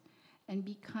malice. And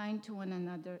be kind to one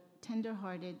another,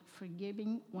 tender-hearted,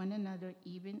 forgiving one another,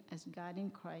 even as God in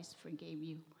Christ forgave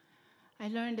you. I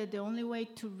learned that the only way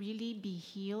to really be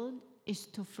healed is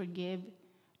to forgive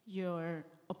your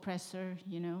oppressor,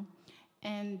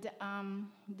 And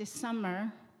this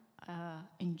summer,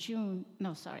 in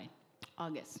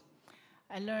August,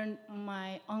 I learned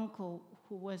my uncle,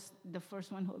 who was the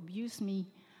first one who abused me,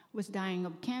 was dying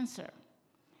of cancer.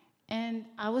 And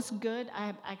I was good. I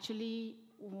have actually,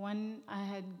 when I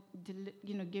had,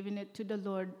 given it to the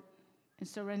Lord and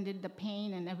surrendered the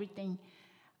pain and everything,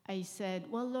 I said,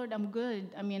 well, Lord, I'm good.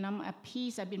 I'm at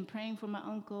peace. I've been praying for my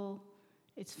uncle.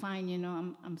 It's fine,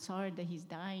 I'm sorry that he's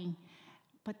dying.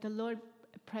 But the Lord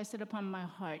pressed it upon my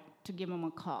heart to give him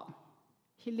a call.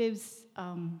 He lives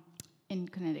in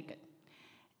Connecticut.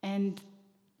 And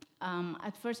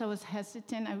at first I was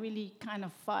hesitant. I really kind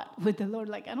of fought with the Lord,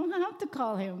 like, I don't have to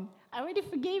call him. I already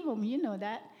forgave him, you know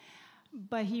that.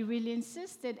 But he really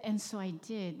insisted, and so I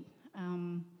did.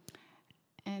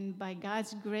 And by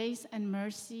God's grace and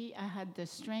mercy, I had the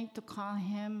strength to call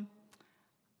him,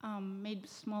 made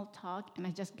small talk, and I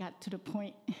just got to the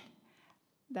point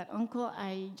that, Uncle,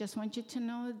 I just want you to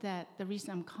know that the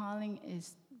reason I'm calling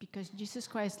is because Jesus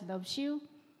Christ loves you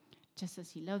just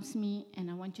as he loves me, and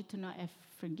I want you to know I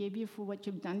forgive you for what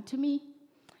you've done to me.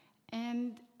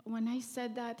 And when I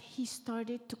said that, he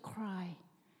started to cry.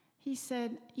 He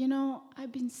said,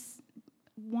 I've been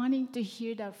wanting to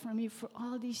hear that from you for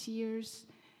all these years,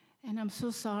 and I'm so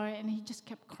sorry. And he just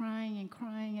kept crying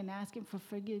and asking for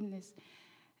forgiveness.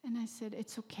 And I said,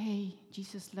 it's okay.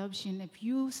 Jesus loves you, and if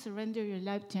you surrender your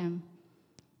life to him,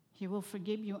 he will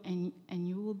forgive you, and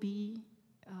you will be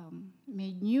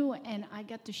made new. And I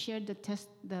got to share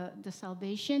the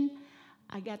salvation.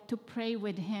 I got to pray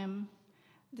with him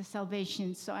the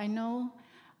salvation. So I know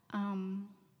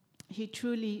he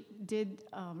truly did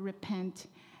repent.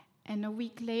 And a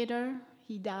week later,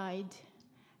 he died.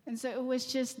 And so it was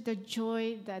just the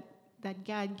joy that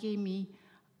God gave me,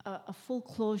 a full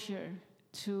closure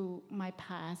to my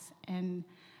past. And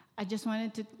I just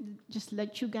wanted to just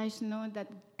let you guys know that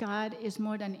God is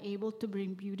more than able to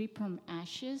bring beauty from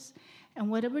ashes. And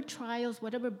whatever trials,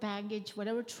 whatever baggage,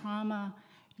 whatever trauma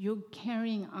you're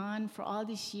carrying on for all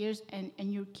these years, and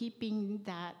you're keeping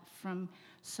that from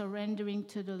surrendering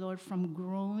to the Lord, from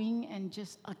growing and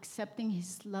just accepting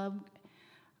his love,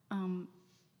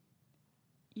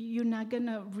 you're not going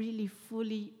to really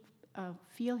fully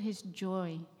feel his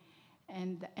joy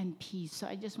and peace. So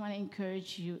I just want to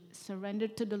encourage you, surrender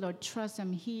to the Lord, trust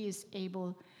him. He is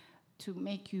able to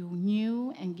make you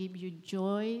new and give you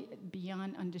joy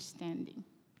beyond understanding.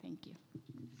 Thank you.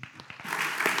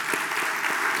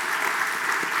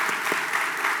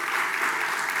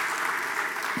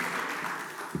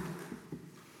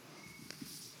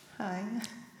 Hi,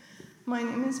 my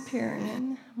name is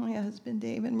Perian. My husband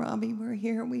Dave and Robbie were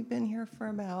here. We've been here for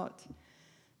about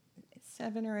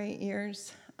 7 or 8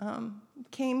 years.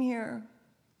 Came here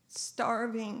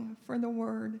starving for the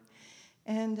word,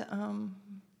 and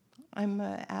I'm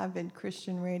an avid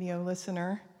Christian radio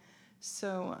listener,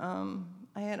 so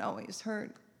I had always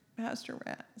heard Pastor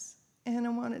Raz, and I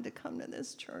wanted to come to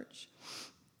this church.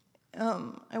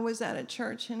 I was at a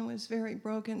church and was very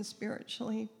broken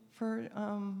spiritually.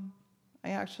 I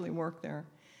actually worked there,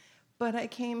 but I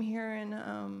came here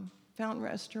and found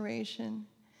restoration.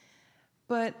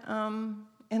 But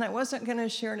and I wasn't going to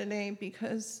share today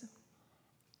because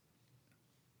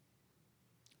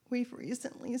we've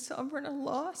recently suffered a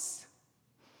loss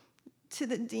to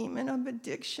the demon of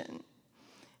addiction,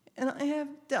 and I have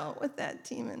dealt with that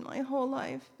demon my whole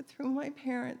life through my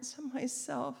parents,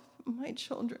 myself, my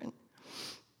children,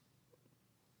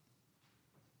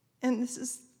 and this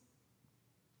is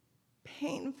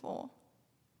painful.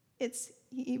 It's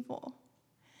evil.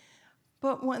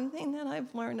 But one thing that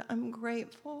I've learned, I'm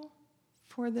grateful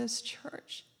for this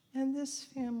church and this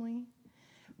family,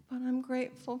 but I'm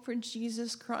grateful for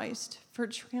Jesus Christ for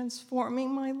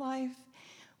transforming my life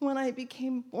when I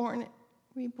became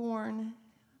reborn,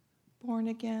 born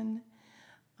again.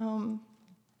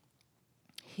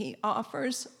 He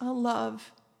offers a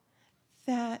love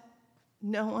that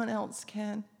no one else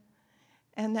can.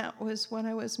 And that was what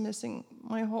I was missing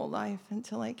my whole life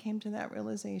until I came to that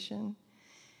realization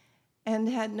and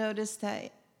had noticed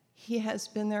that he has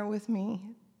been there with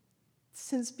me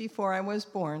since before I was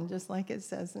born, just like it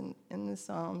says in the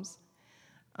Psalms.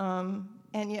 And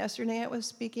yesterday I was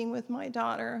speaking with my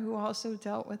daughter, who also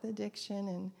dealt with addiction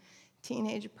and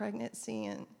teenage pregnancy,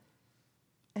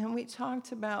 and we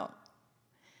talked about,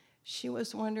 she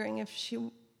was wondering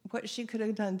what she could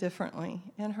have done differently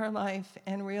in her life,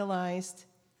 and realized,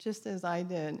 just as I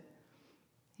did,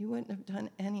 you wouldn't have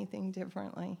done anything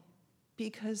differently,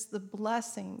 because the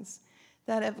blessings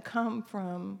that have come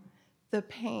from the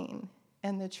pain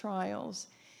and the trials.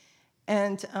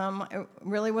 And I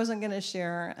really wasn't going to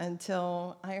share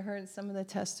until I heard some of the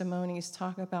testimonies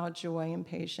talk about joy and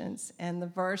patience. And the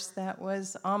verse that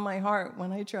was on my heart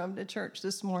when I drove to church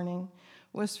this morning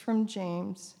was from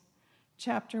James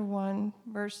chapter 1,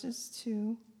 verses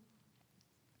 2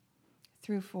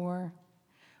 through 4.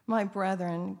 My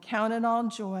brethren, count it all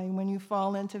joy when you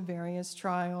fall into various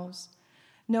trials,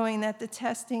 knowing that the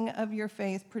testing of your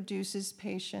faith produces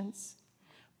patience.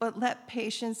 But let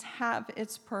patience have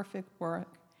its perfect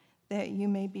work, that you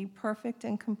may be perfect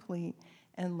and complete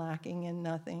and lacking in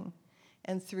nothing.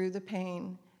 And through the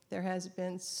pain, there has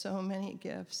been so many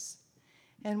gifts.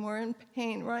 And we're in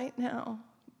pain right now,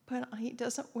 but he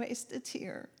doesn't waste a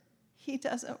tear. He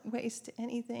doesn't waste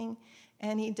anything,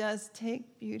 and he does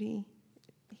take beauty.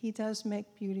 He does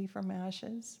make beauty from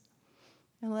ashes.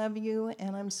 I love you,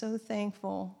 and I'm so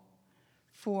thankful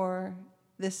for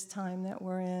this time that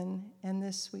we're in and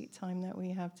this sweet time that we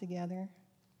have together.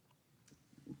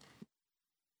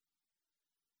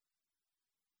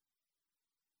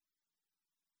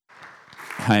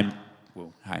 Hi.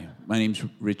 My name's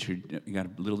Richard. You got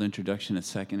a little introduction a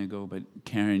second ago, but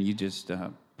Karen, you just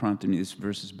prompted me. This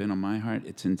verse has been on my heart.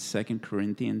 It's in 2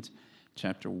 Corinthians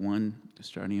chapter 1,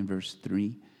 starting in verse 3.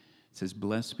 It says,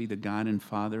 "Blessed be the God and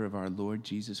Father of our Lord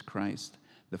Jesus Christ,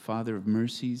 the Father of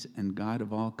mercies and God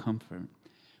of all comfort,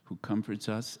 who comforts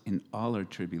us in all our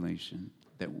tribulation,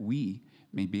 that we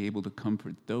may be able to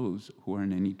comfort those who are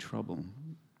in any trouble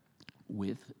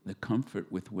with the comfort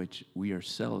with which we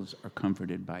ourselves are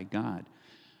comforted by God.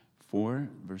 For,"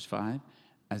 verse 5,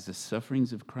 "as the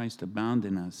sufferings of Christ abound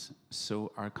in us,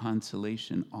 so our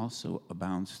consolation also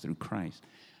abounds through Christ."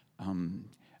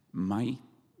 My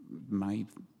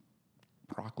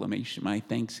proclamation, my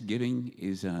thanksgiving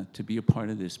is to be a part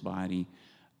of this body.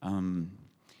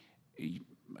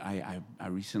 I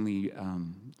recently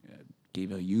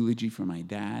gave a eulogy for my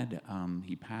dad.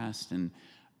 He passed, and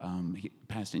he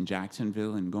passed in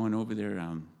Jacksonville, and going over there,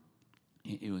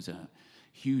 it was a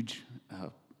huge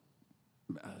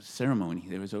ceremony.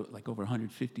 There was like over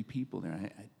 150 people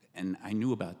there. and I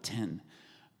knew about 10.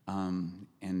 And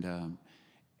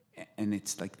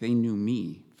it's like they knew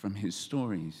me from his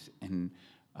stories, and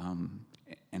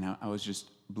I was just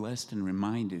blessed and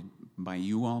reminded by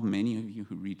you all, many of you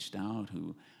who reached out,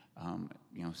 who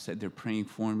said they're praying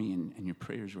for me, and your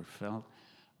prayers were felt.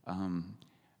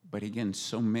 But again,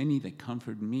 so many that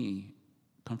comforted me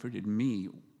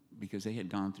because they had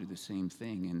gone through the same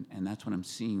thing, and that's what I'm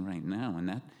seeing right now, and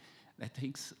that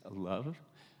takes a love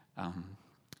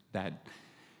that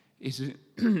isn't.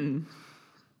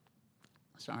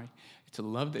 Sorry, it's a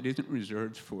love that isn't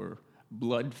reserved for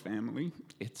blood family.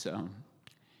 It's a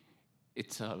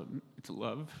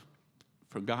love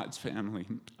for God's family.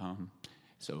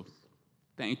 So,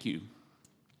 thank you.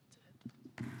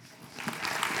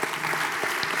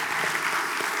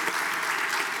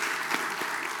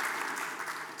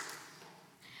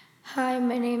 Hi,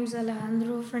 my name's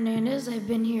Alejandro Fernandez. I've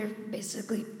been here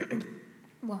basically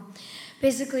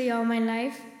all my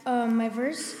life. My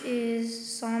verse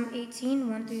is Psalm 18,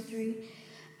 1-3.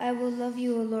 I will love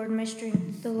you, O Lord, my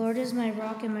strength. The Lord is my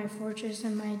rock and my fortress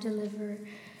and my deliverer.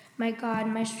 My God,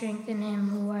 my strength, in him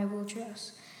who I will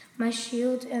trust. My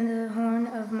shield and the horn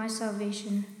of my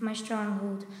salvation, my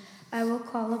stronghold. I will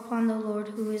call upon the Lord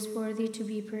who is worthy to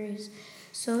be praised.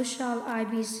 So shall I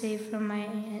be saved from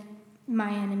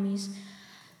my enemies.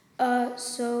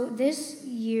 So this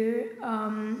year,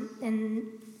 and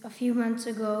a few months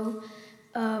ago,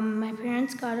 my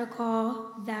parents got a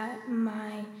call that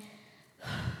my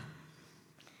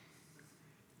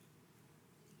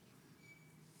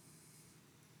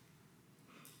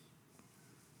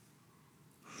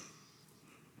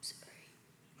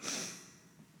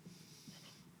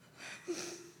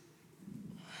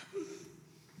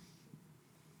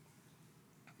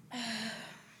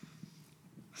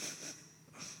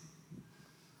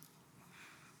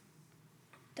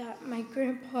that my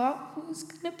grandpa was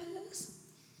gonna pass.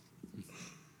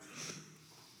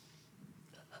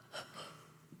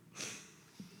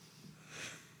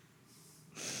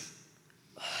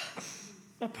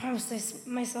 I promised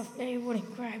myself that I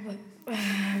wouldn't cry, but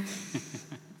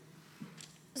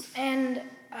and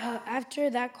after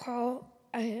that call,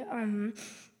 I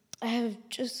have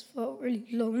just felt really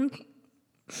lonely.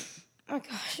 Oh my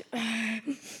gosh,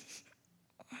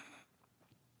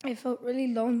 I felt really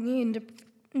lonely and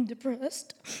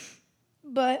depressed.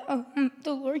 But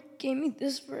the Lord gave me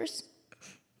this verse,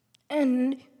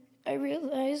 and I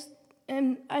realized,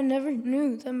 and I never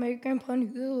knew that my grandpa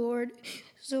knew the Lord.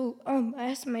 So I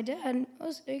asked my dad. I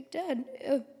was like, Dad,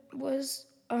 was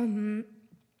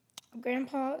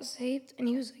Grandpa saved? And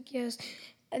he was like, yes.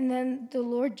 And then the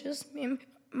Lord just made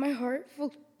my heart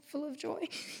full of joy.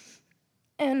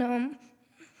 And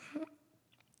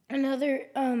another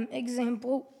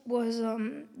example was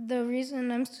the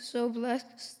reason I'm so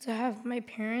blessed to have my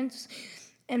parents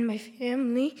and my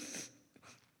family.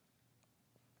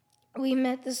 We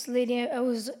met this lady.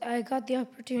 I got the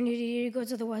opportunity to go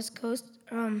to the West Coast.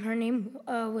 Her name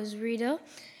was Rita,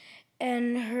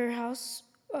 and her house,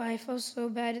 I felt so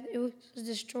bad. It was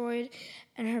destroyed,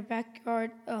 and her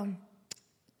backyard.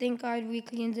 Thank God we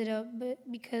cleaned it up, but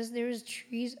because there was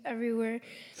trees everywhere,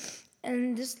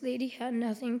 and this lady had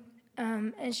nothing,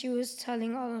 and she was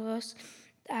telling all of us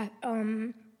that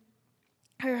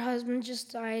her husband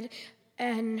just died,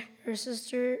 and her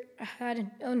sister had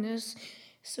an illness.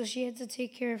 So she had to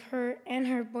take care of her and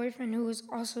her boyfriend, who was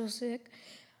also sick.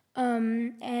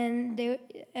 And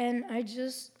I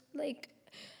just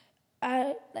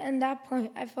at that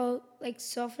point I felt like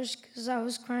selfish because I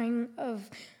was crying of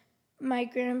my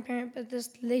grandparent, but this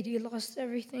lady lost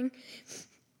everything,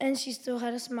 and she still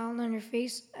had a smile on her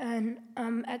face. And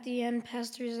at the end,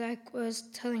 Pastor Zach was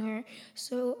telling her,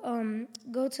 "So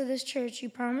go to this church. You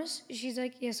promise?" She's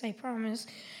like, "Yes, I promise."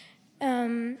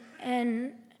 And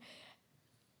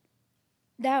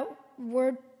that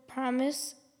word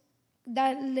promise,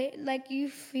 like you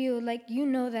feel like you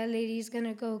know that lady's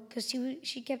gonna go, because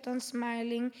she kept on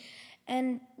smiling.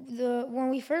 And when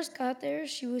we first got there,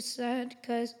 she was sad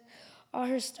because all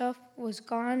her stuff was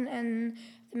gone, and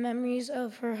the memories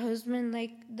of her husband,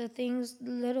 like the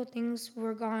little things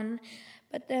were gone.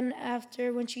 But then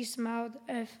after, when she smiled,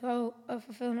 I felt a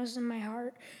fulfillment in my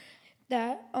heart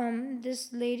that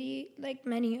this lady, like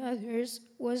many others,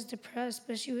 was depressed,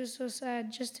 but she was so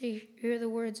sad just to hear the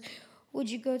words, "Would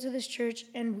you go to this church,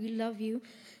 and we love you?"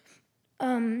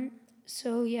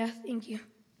 So yeah, thank you.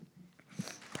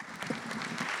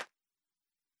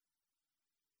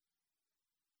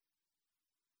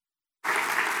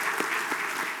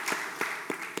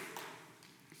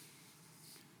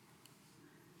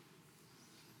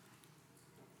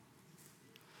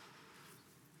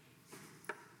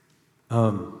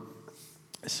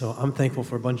 So I'm thankful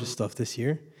for a bunch of stuff this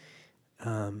year.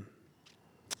 A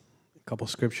couple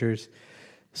scriptures.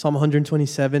 Psalm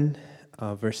 127,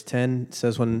 verse 10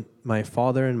 says, when my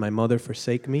father and my mother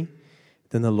forsake me,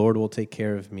 then the Lord will take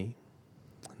care of me.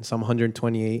 And Psalm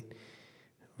 128,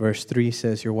 verse 3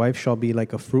 says, your wife shall be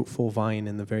like a fruitful vine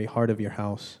in the very heart of your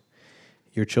house,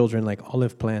 your children like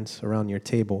olive plants around your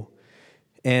table.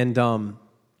 And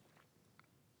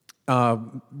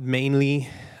mainly,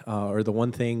 or the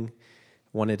one thing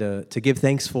I wanted to give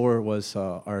thanks for was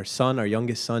our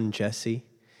youngest son, Jesse.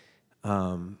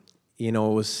 It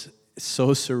was so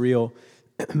surreal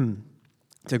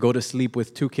to go to sleep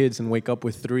with 2 kids and wake up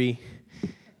with 3.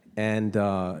 And,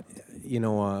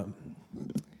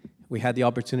 we had the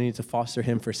opportunity to foster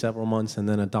him for several months and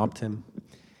then adopt him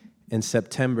in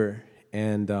September.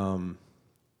 And,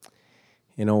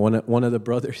 one of the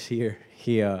brothers here,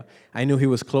 I knew he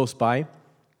was close by,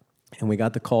 and we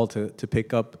got the call to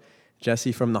pick up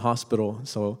Jesse from the hospital.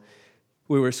 So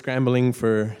we were scrambling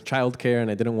for childcare,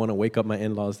 and I didn't want to wake up my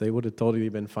in-laws. They would have totally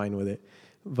been fine with it.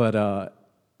 But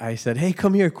I said, hey,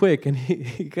 come here quick. And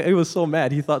he was so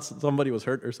mad. He thought somebody was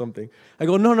hurt or something. I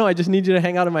go, no, I just need you to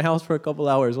hang out in my house for a couple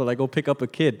hours while I go pick up a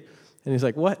kid. And he's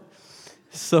like, what?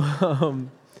 So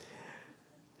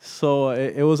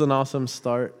it was an awesome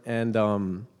start. And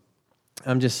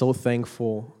I'm just so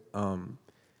thankful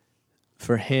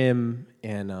for him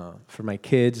and for my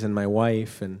kids and my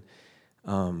wife. And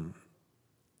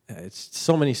it's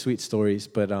so many sweet stories,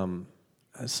 but I'm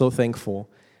so thankful.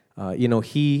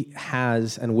 He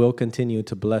has and will continue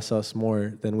to bless us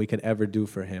more than we could ever do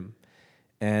for him.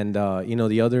 And,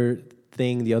 the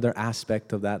other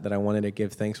aspect of that I wanted to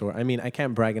give thanks for, I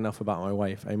can't brag enough about my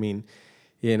wife.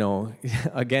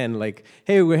 Again, like,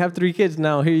 hey, we have 3 kids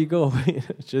now, here you go.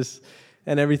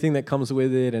 And everything that comes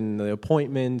with it, and the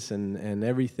appointments and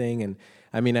everything. And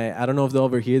I don't know if they'll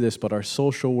ever hear this, but our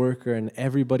social worker and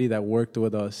everybody that worked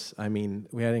with us,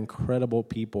 we had incredible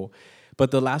people. But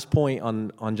the last point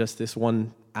on just this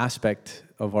one aspect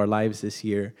of our lives this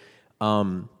year,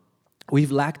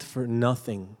 we've lacked for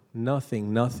nothing.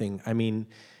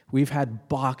 We've had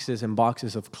boxes and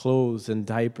boxes of clothes and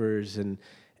diapers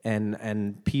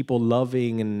and people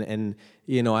loving and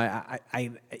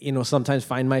I sometimes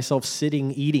find myself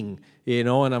sitting eating, and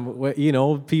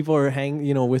I'm people are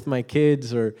hanging with my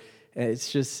kids, or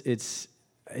it's just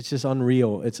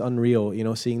unreal. It's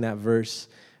unreal, seeing that verse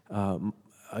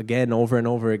again over and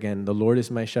over again. The Lord is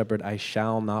my shepherd, I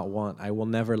shall not want, I will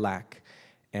never lack.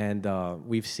 And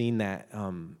we've seen that,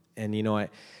 I'll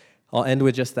end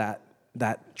with just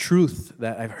that truth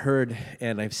that I've heard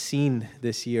and I've seen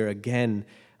this year again.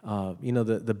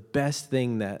 The best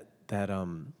thing that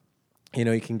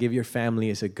you can give your family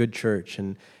is a good church,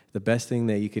 and the best thing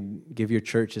that you can give your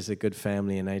church is a good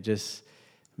family. And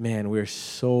we're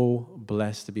so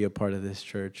blessed to be a part of this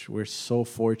church. We're so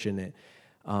fortunate,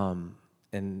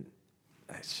 and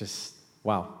it's just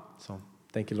wow. So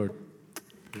thank you, Lord.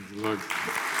 Praise the Lord.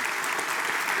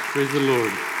 Praise the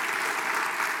Lord.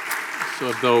 So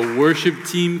if the worship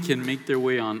team can make their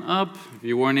way on up. If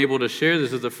you weren't able to share,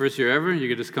 this is the first year ever, you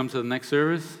could just come to the next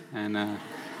service and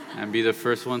be the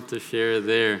first one to share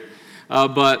there.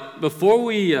 But before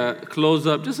we close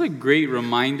up, just a great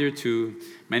reminder to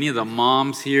many of the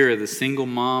moms here, the single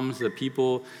moms, the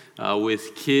people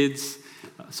with kids.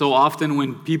 So often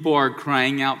when people are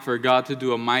crying out for God to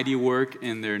do a mighty work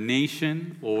in their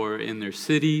nation or in their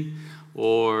city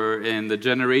or in the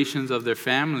generations of their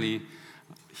family,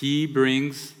 He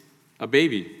brings a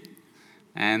baby.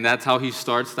 And that's how He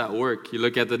starts that work. You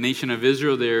look at the nation of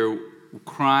Israel, they're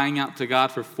crying out to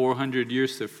God for 400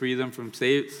 years to free them from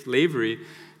slavery.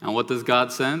 And what does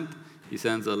God send? He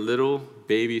sends a little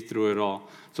baby through it all.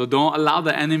 So don't allow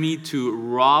the enemy to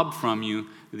rob from you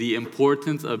the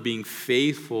importance of being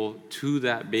faithful to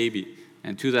that baby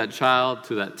and to that child,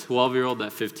 to that 12-year-old,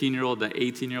 that 15-year-old, that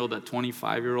 18-year-old, that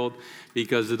 25-year-old,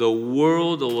 because the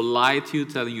world will lie to you,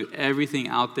 telling you everything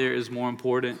out there is more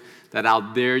important, that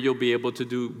out there you'll be able to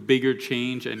do bigger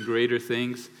change and greater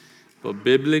things. But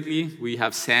biblically, we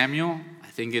have Samuel, I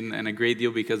think in a great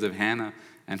deal because of Hannah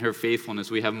and her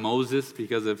faithfulness. We have Moses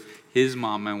because of his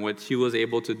mom and what she was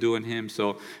able to do in him.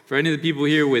 So for any of the people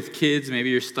here with kids, maybe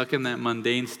you're stuck in that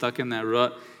mundane, stuck in that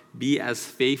rut, be as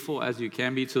faithful as you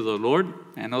can be to the Lord,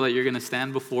 and know that you're going to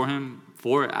stand before Him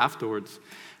for it afterwards.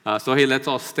 So hey, let's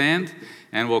all stand,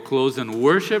 and we'll close in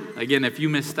worship. Again, if you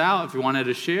missed out, if you wanted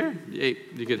to share, hey,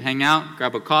 you could hang out,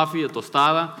 grab a coffee, a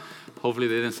tostada. Hopefully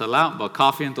they didn't sell out, but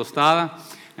coffee and tostada.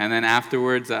 And then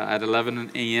afterwards, at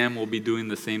 11 a.m., we'll be doing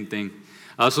the same thing.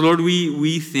 So Lord,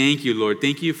 we thank you, Lord.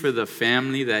 Thank you for the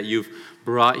family that you've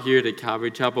brought here to Calvary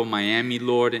Chapel, Miami,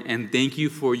 Lord. And thank you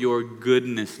for your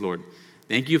goodness, Lord.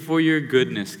 Thank you for your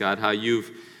goodness, God, how you've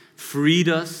freed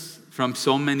us from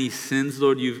so many sins,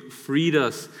 Lord. You've freed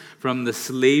us from the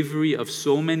slavery of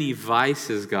so many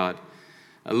vices, God.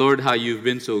 Lord, how you've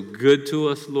been so good to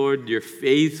us, Lord. Your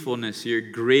faithfulness, your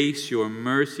grace, your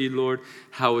mercy, Lord.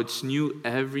 How it's new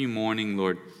every morning,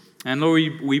 Lord. And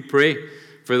Lord, we pray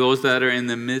for those that are in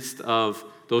the midst of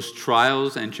those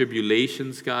trials and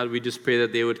tribulations, God. We just pray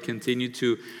that they would continue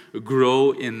to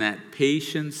grow in that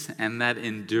patience and that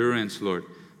endurance, Lord.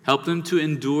 Help them to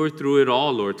endure through it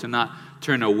all, Lord, to not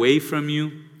turn away from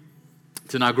you,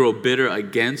 to not grow bitter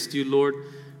against you, Lord,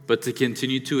 but to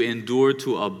continue to endure,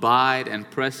 to abide and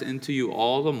press into you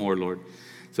all the more, Lord.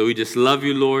 So we just love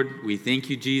you, Lord. We thank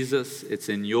you, Jesus. It's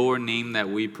in your name that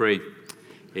we pray.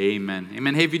 Amen.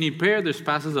 Amen. Hey, if you need prayer, there's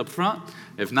pastors up front.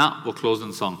 If not, we'll close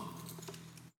in song.